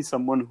definitely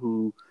someone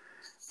who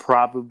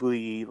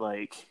probably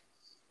like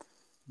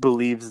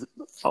believes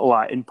a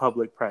lot in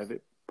public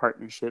private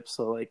partnerships.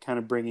 So like kind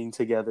of bringing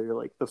together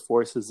like the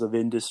forces of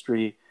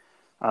industry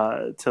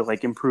to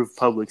like improve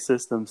public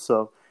systems.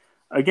 So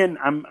again,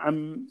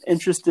 I'm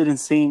interested in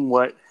seeing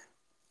what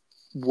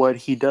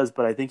he does,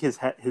 but I think his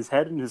head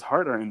and his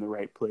heart are in the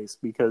right place,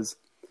 because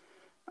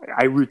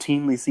I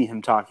routinely see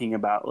him talking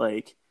about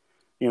like,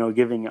 you know,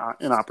 giving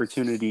an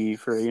opportunity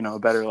for, you know, a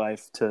better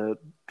life to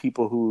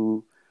people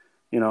who,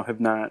 you know, have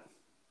not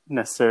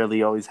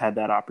necessarily always had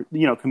that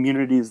you know,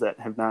 communities that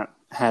have not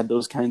had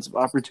those kinds of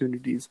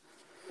opportunities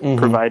Hmm.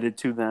 provided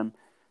to them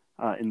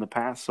in the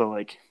past. So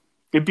like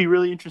it'd be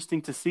really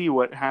interesting to see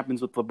what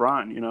happens with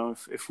LeBron.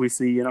 If we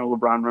see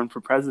LeBron run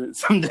for president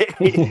someday,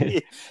 he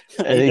He's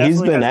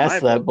definitely been has my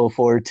asked that vote.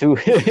 before too.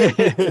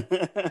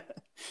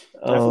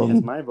 Definitely has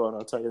um, my vote.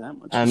 I'll tell you that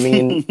much.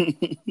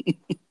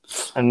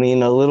 I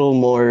mean, a little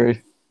more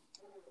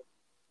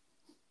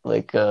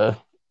like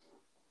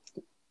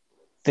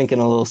thinking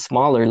a little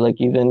smaller, like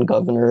even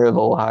governor of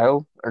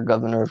Ohio or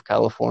governor of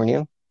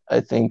California. I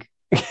think,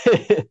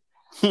 like,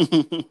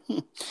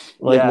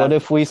 Yeah. what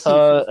if we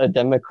saw a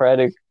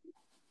Democratic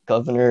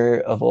governor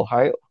of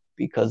Ohio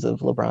because of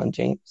LeBron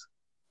James?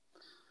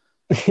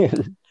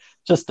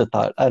 Just a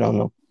thought. I don't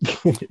know.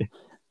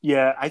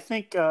 Yeah, I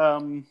think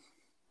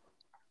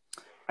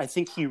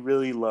he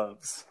really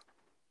loves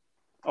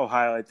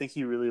Ohio. I think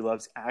he really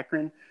loves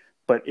Akron.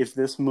 But if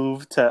this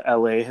move to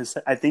LA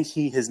I think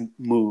he has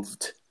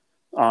moved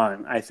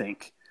on. I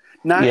think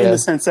not in the Yeah,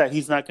 sense that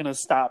he's not going to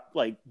stop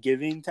like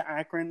giving to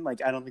Akron.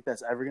 Like I don't think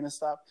that's ever going to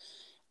stop.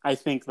 I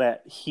think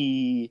that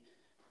he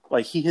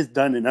has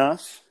done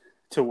enough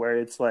to where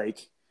it's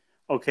like,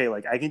 okay,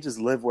 like I can just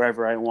live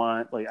wherever I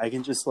want. Like I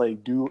can just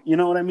like do, you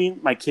know what I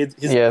mean? His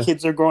yeah,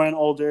 kids are growing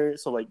older,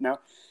 so like now,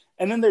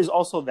 and then there's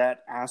also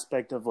that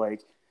aspect of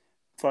like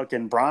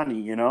fucking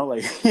Bronny,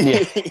 like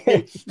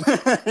yeah.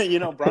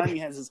 Bronny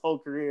has his whole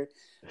career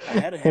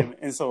ahead of him,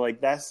 and so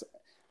like that's,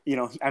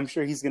 I'm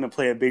sure he's gonna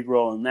play a big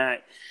role in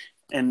that.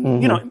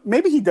 And Hmm.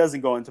 maybe he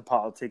doesn't go into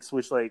politics,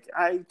 which like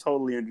I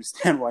totally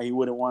understand why he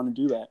wouldn't want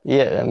to do that.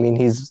 Yeah, I mean,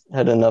 he's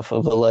had enough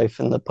of a life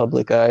in the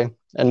public eye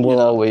and You will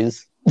know,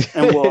 always.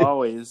 and will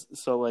always.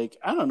 So like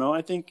I don't know.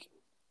 I think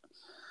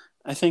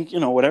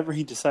whatever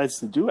he decides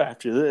to do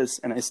after this,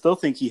 and I still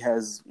think he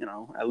has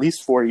at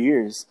least 4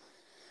 years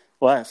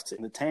left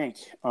in the tank.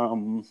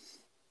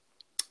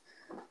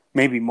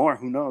 Maybe more.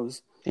 Who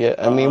knows? Yeah,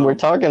 I mean, we're Um,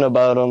 talking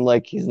about him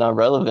like he's not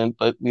relevant,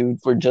 but we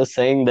were just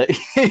saying that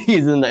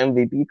he's in the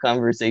MVP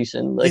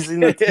conversation. Like,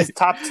 he's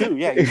top two.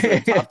 Yeah, he's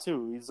like top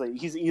two. He's like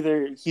he's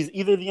either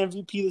the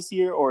MVP this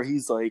year or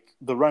he's like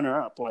the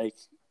runner up. Like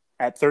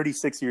at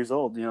 36 years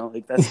old,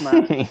 like that's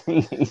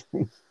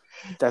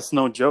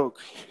no joke.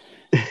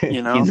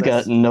 he's got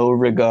That's no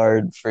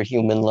regard for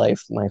human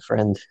life, my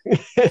friend.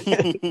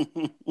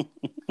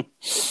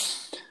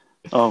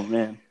 oh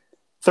man. Um,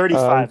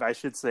 35, I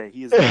should say.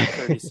 He is not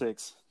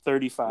 36.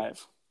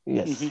 35.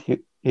 yes,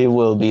 he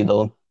will be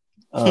though.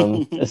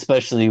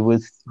 Especially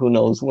with who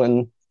knows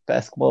when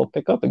basketball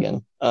pick up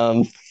again.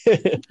 Yeah,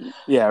 But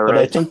I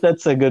right. think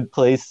that's a good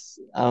place.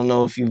 I don't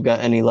know if you've got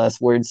any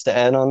last words to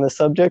add on the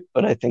subject,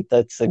 but I think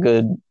that's a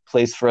good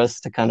place for us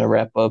to kind of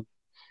wrap up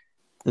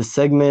the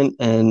segment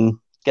and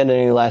get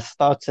any last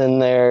thoughts in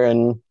there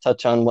and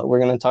touch on what we're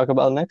going to talk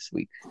about next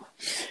week.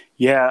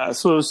 Yeah,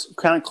 so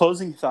kind of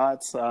closing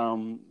thoughts.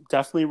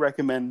 Definitely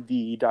recommend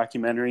the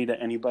documentary to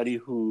anybody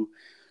who,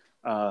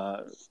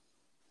 uh,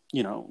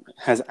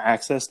 has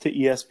access to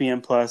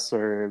ESPN Plus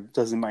or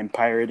doesn't mind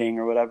pirating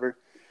or whatever.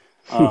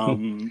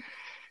 Um,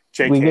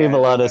 We JK, gave a I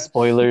lot don't. of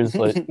spoilers,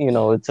 but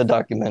it's a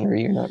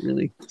documentary. You're not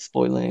really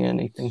spoiling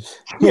anything.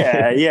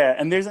 Yeah, yeah,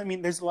 and there's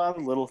a lot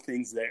of little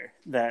things there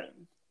that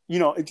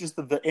it's just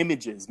the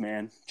images,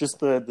 man, just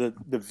the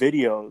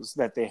videos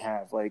that they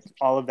have, like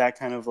all of that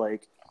kind of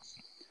like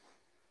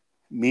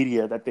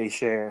media that they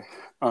share.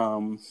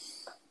 And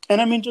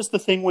I mean, just the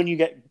thing when you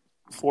get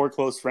four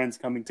close friends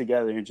coming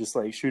together and just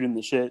like shooting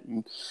the shit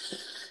and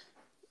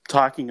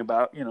talking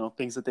about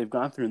things that they've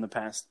gone through in the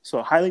past.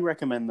 So highly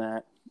recommend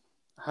that.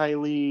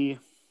 Highly,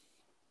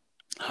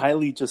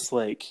 highly, just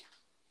like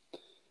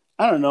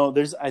I don't know.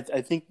 I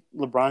think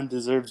LeBron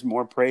deserves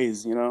more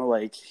praise.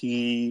 Like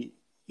he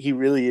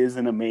really is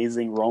an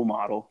amazing role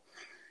model.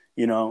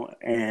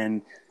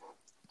 And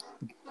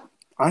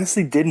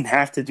honestly didn't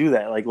have to do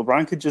that. Like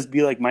LeBron could just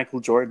be like Michael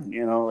Jordan.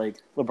 Like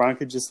LeBron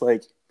could just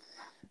like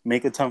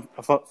make a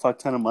fuck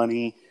ton of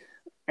money,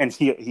 and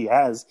he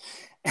has,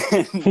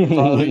 and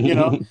probably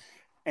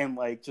and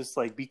like just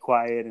like be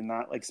quiet and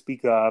not like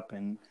speak up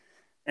and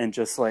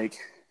just like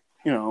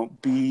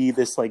be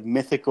this like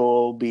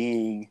mythical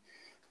being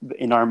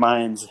in our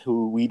minds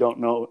who we don't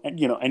know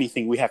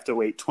anything. We have to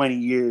wait 20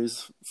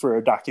 years for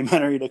a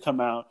documentary to come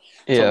out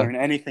to Yeah. learn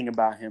anything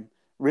about him,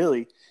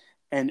 really.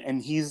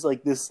 And he's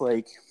like this,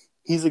 like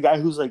he's a guy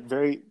who's like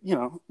very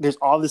there's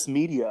all this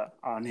media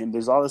on him,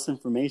 there's all this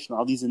information,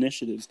 all these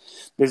initiatives,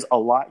 there's a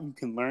lot you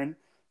can learn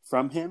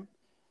from him,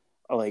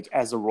 like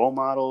as a role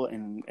model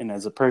and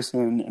as a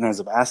person and as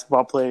a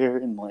basketball player,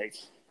 and like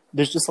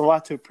there's just a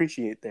lot to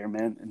appreciate there,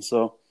 man. And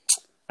so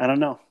I don't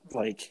know,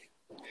 like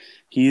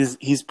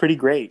he's pretty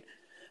great.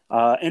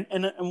 And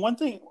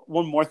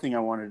one more thing I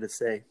wanted to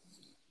say.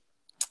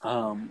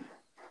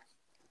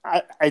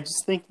 I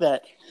just think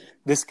that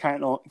this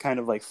kind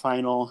of like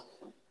final,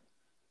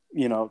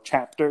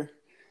 chapter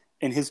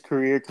in his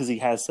career, because he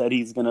has said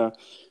he's gonna,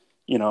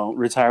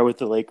 retire with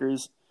the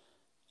Lakers.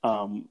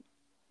 Um,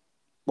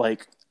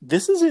 like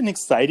this is an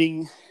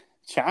exciting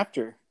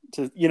chapter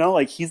to,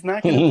 like he's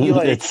not gonna be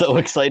like It's so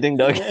exciting,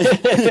 Doug.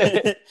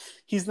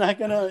 he's not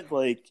gonna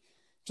like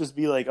just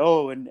be like,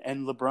 oh, and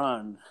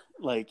LeBron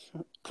like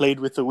played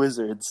with the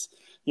Wizards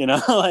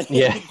like,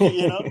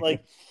 Yeah.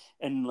 like,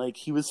 and like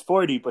he was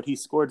 40, but he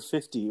scored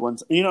 50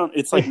 once.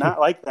 It's like not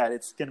like that.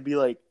 It's gonna be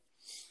like,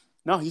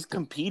 no, he's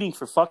competing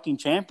for fucking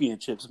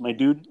championships, my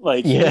dude.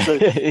 Like Yeah.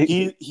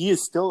 he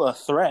is still a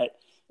threat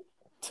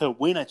to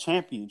win a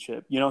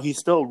championship. He's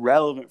still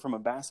relevant from a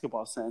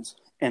basketball sense,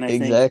 and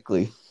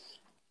Exactly.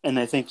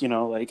 I think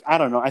like I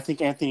don't know. I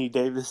think Anthony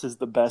Davis is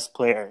the best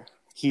player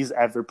he's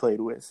ever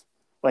played with.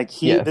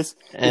 Like Yeah. this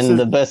And is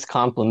the best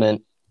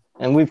compliment,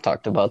 and we've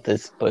talked about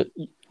this, but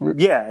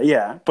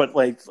yeah. But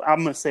like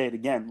I'm gonna say it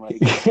again.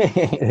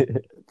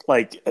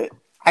 Like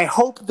I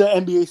hope the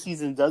NBA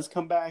season does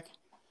come back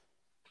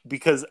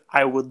because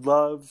I would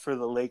love for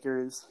the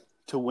Lakers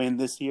to win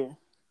this year.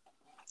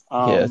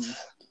 Um,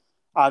 yes,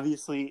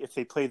 Obviously, if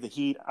they play the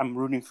Heat, I'm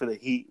rooting for the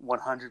Heat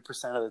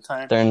 100% of the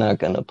time. they're not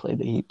gonna play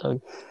the Heat,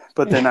 Doug.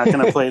 But they're not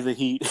going to play the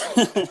Heat,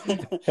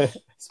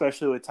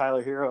 especially with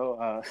Tyler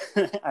Hero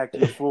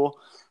acting a fool.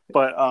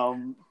 But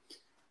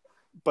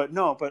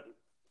no,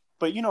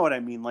 but you know what I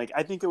mean. Like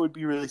I think it would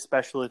be really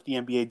special if the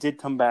NBA did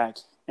come back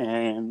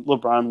and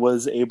LeBron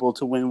was able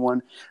to win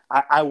one.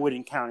 I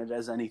wouldn't count it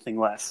as anything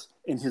less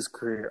in his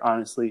career,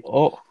 honestly.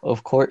 Oh,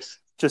 of course.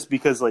 Just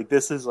because like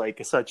this is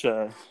like such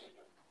a,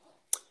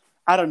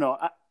 I don't know.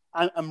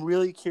 I'm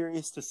really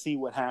curious to see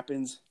what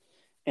happens,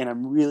 and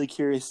I'm really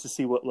curious to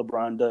see what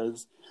LeBron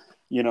does.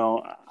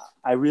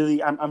 I'm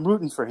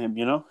rooting for him.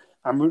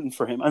 I'm rooting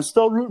for him. I'm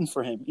still rooting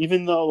for him,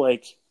 even though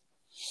like,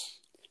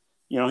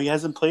 he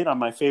hasn't played on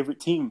my favorite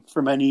team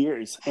for many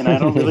years, and I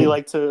don't really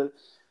like to.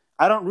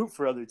 I don't root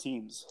for other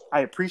teams.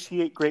 I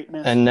appreciate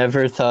greatness. I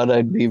never thought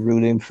I'd be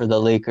rooting for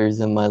the Lakers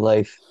in my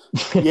life.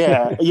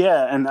 Yeah,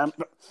 and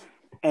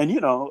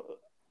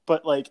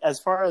but like as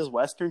far as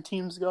Western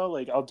teams go,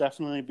 like I'll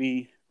definitely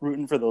be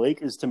rooting for the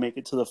Lakers to make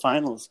it to the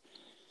finals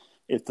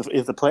if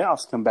the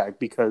playoffs come back,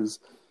 because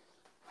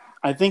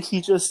I think he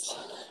just,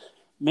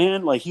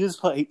 man, like he's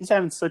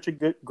having such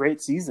a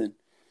great season.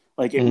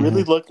 Like it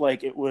really looked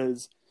like it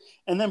was,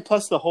 and then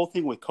plus the whole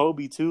thing with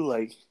Kobe too,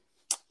 like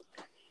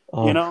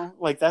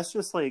like that's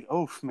just like,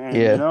 oh man,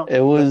 yeah,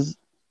 it was.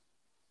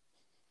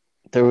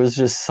 There was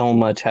just so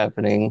much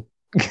happening.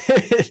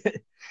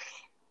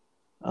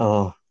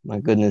 Oh my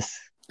goodness.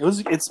 It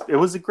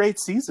was a great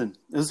season.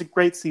 It was a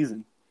great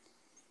season.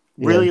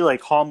 Yeah. Really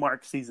like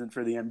hallmark season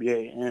for the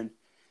NBA. And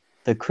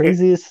The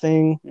craziest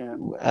thing, yeah.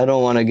 I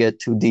don't want to get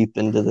too deep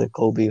into the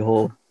Kobe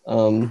hole.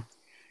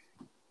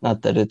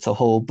 Not that it's a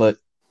hole, but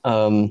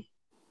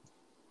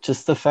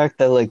just the fact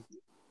that like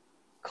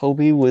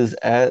Kobe was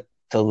at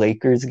the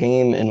Lakers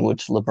game in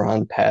which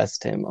LeBron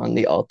passed him on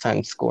the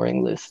all-time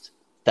scoring list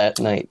that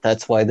night.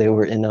 That's why they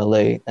were in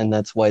LA, and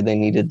that's why they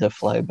needed to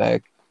fly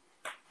back.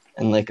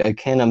 And like I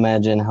can't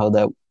imagine how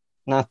that,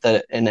 not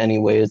that in any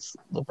way it's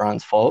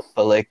LeBron's fault,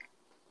 but like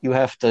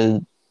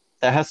that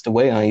has to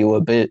weigh on you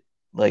a bit.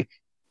 Like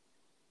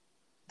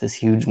this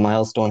huge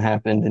milestone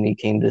happened and he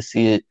came to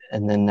see it,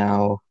 and then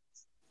now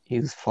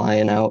he's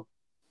flying out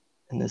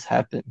and this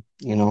happened,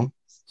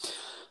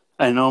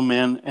 I know,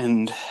 man.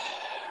 And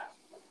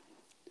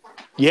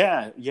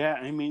yeah.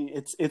 I mean,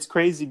 it's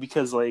crazy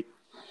because like,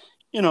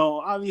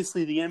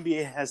 obviously the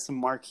NBA has some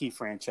marquee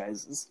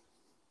franchises,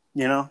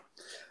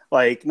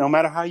 like no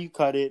matter how you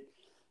cut it,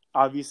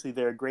 obviously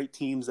there are great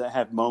teams that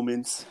have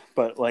moments,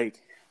 but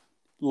like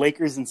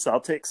Lakers and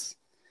Celtics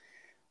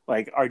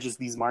like are just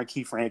these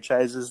marquee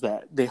franchises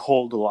that they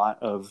hold a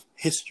lot of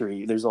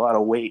history. There's a lot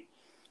of weight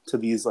to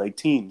these like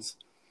teams.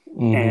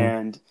 Mm-hmm.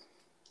 And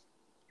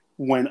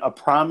when a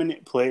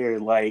prominent player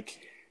like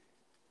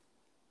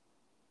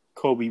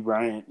Kobe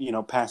Bryant,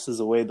 passes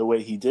away the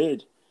way he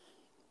did,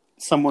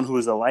 someone who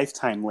is a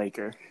lifetime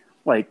Laker,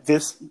 like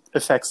this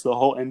affects the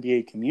whole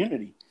NBA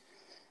community.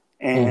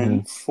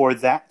 And for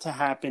that to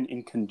happen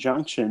in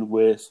conjunction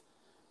with,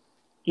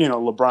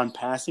 LeBron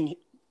passing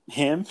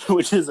him,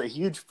 which is a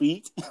huge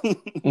feat.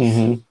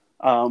 And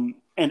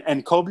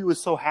Kobe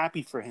was so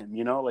happy for him,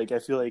 like I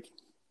feel like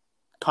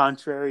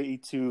contrary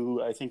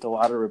to, I think a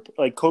lot of,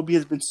 like Kobe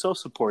has been so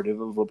supportive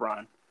of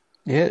LeBron.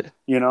 Yeah.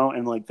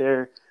 And like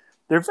they're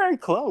very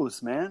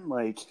close, man.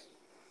 Like,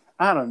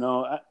 I don't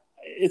know.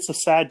 It's a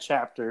sad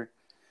chapter.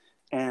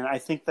 And I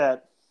think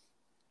that,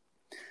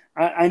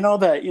 I know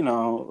that,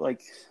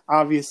 like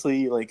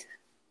obviously like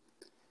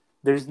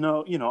there's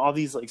no, all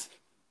these like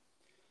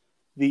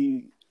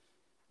the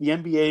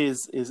NBA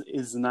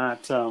is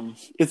not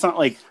it's not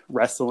like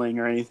wrestling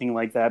or anything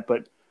like that,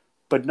 but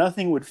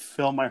nothing would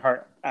fill my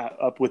heart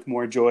up with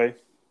more joy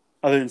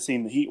other than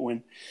seeing the Heat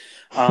win.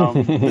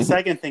 The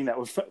second thing that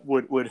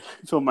would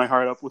fill my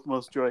heart up with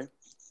most joy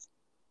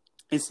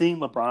is seeing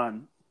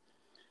LeBron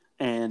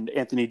and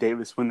Anthony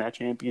Davis win that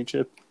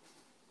championship.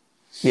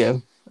 Yeah,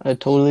 I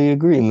totally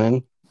agree,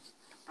 man.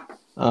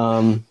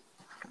 And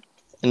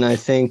I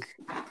think,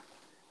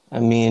 I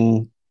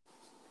mean,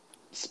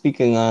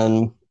 speaking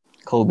on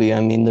Kobe, I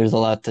mean, there's a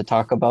lot to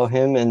talk about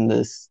him in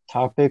this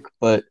topic,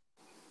 but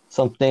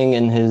something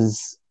in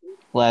his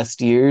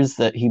last years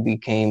that he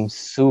became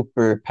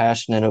super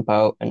passionate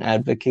about and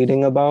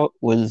advocating about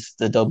was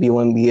the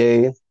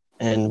WNBA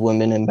and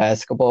women in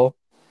basketball.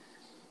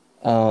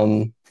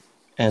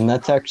 And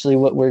that's actually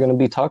what we're going to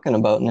be talking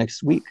about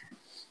next week.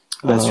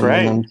 That's And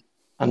right.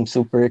 I'm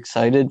super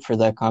excited for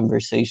that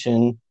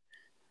conversation.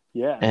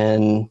 Yeah.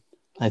 And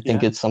I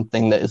think Yeah. it's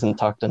something that isn't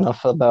talked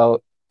enough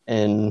about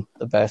in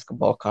the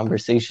basketball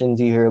conversations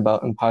you hear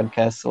about in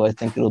podcasts. So I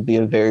think it'll be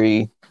a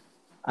very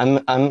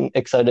I'm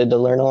excited to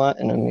learn a lot,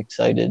 and I'm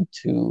excited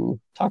to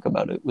talk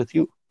about it with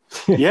you.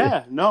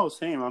 Yeah. No,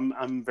 same.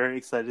 I'm very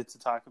excited to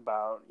talk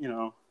about,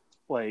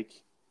 like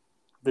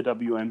the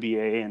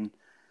WNBA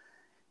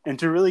and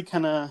to really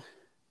kind of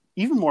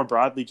even more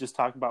broadly just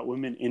talk about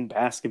women in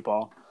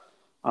basketball.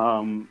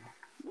 Um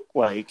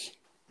like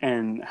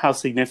and how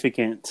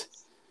significant,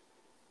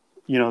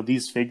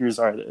 these figures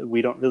are that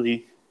we don't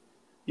really,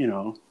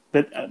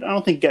 that I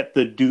don't think get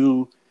the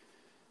due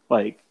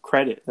like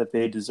credit that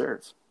they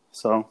deserve.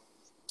 So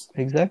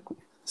Exactly.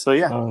 so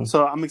yeah. Um,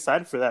 So I'm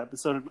excited for that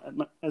episode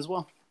as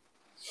well.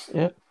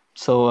 yeah.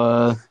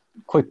 So,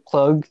 quick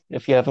plug: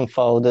 if you haven't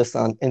followed us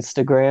on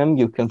Instagram,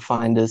 you can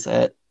find us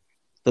at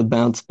the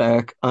bounce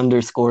back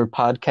underscore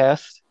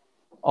podcast,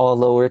 all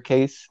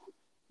lowercase.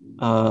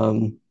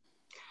 Um,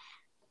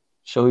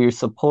 show your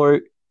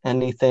support,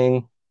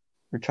 anything.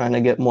 We're trying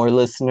to get more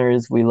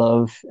listeners. We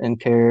love and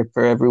care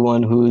for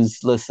everyone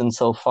who's listened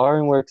so far,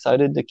 and we're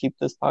excited to keep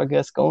this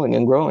podcast going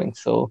and growing.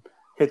 So,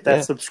 Hit that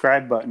yeah.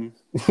 subscribe button.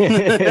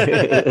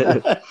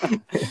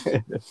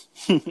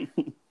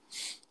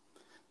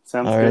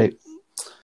 Sounds All good. right.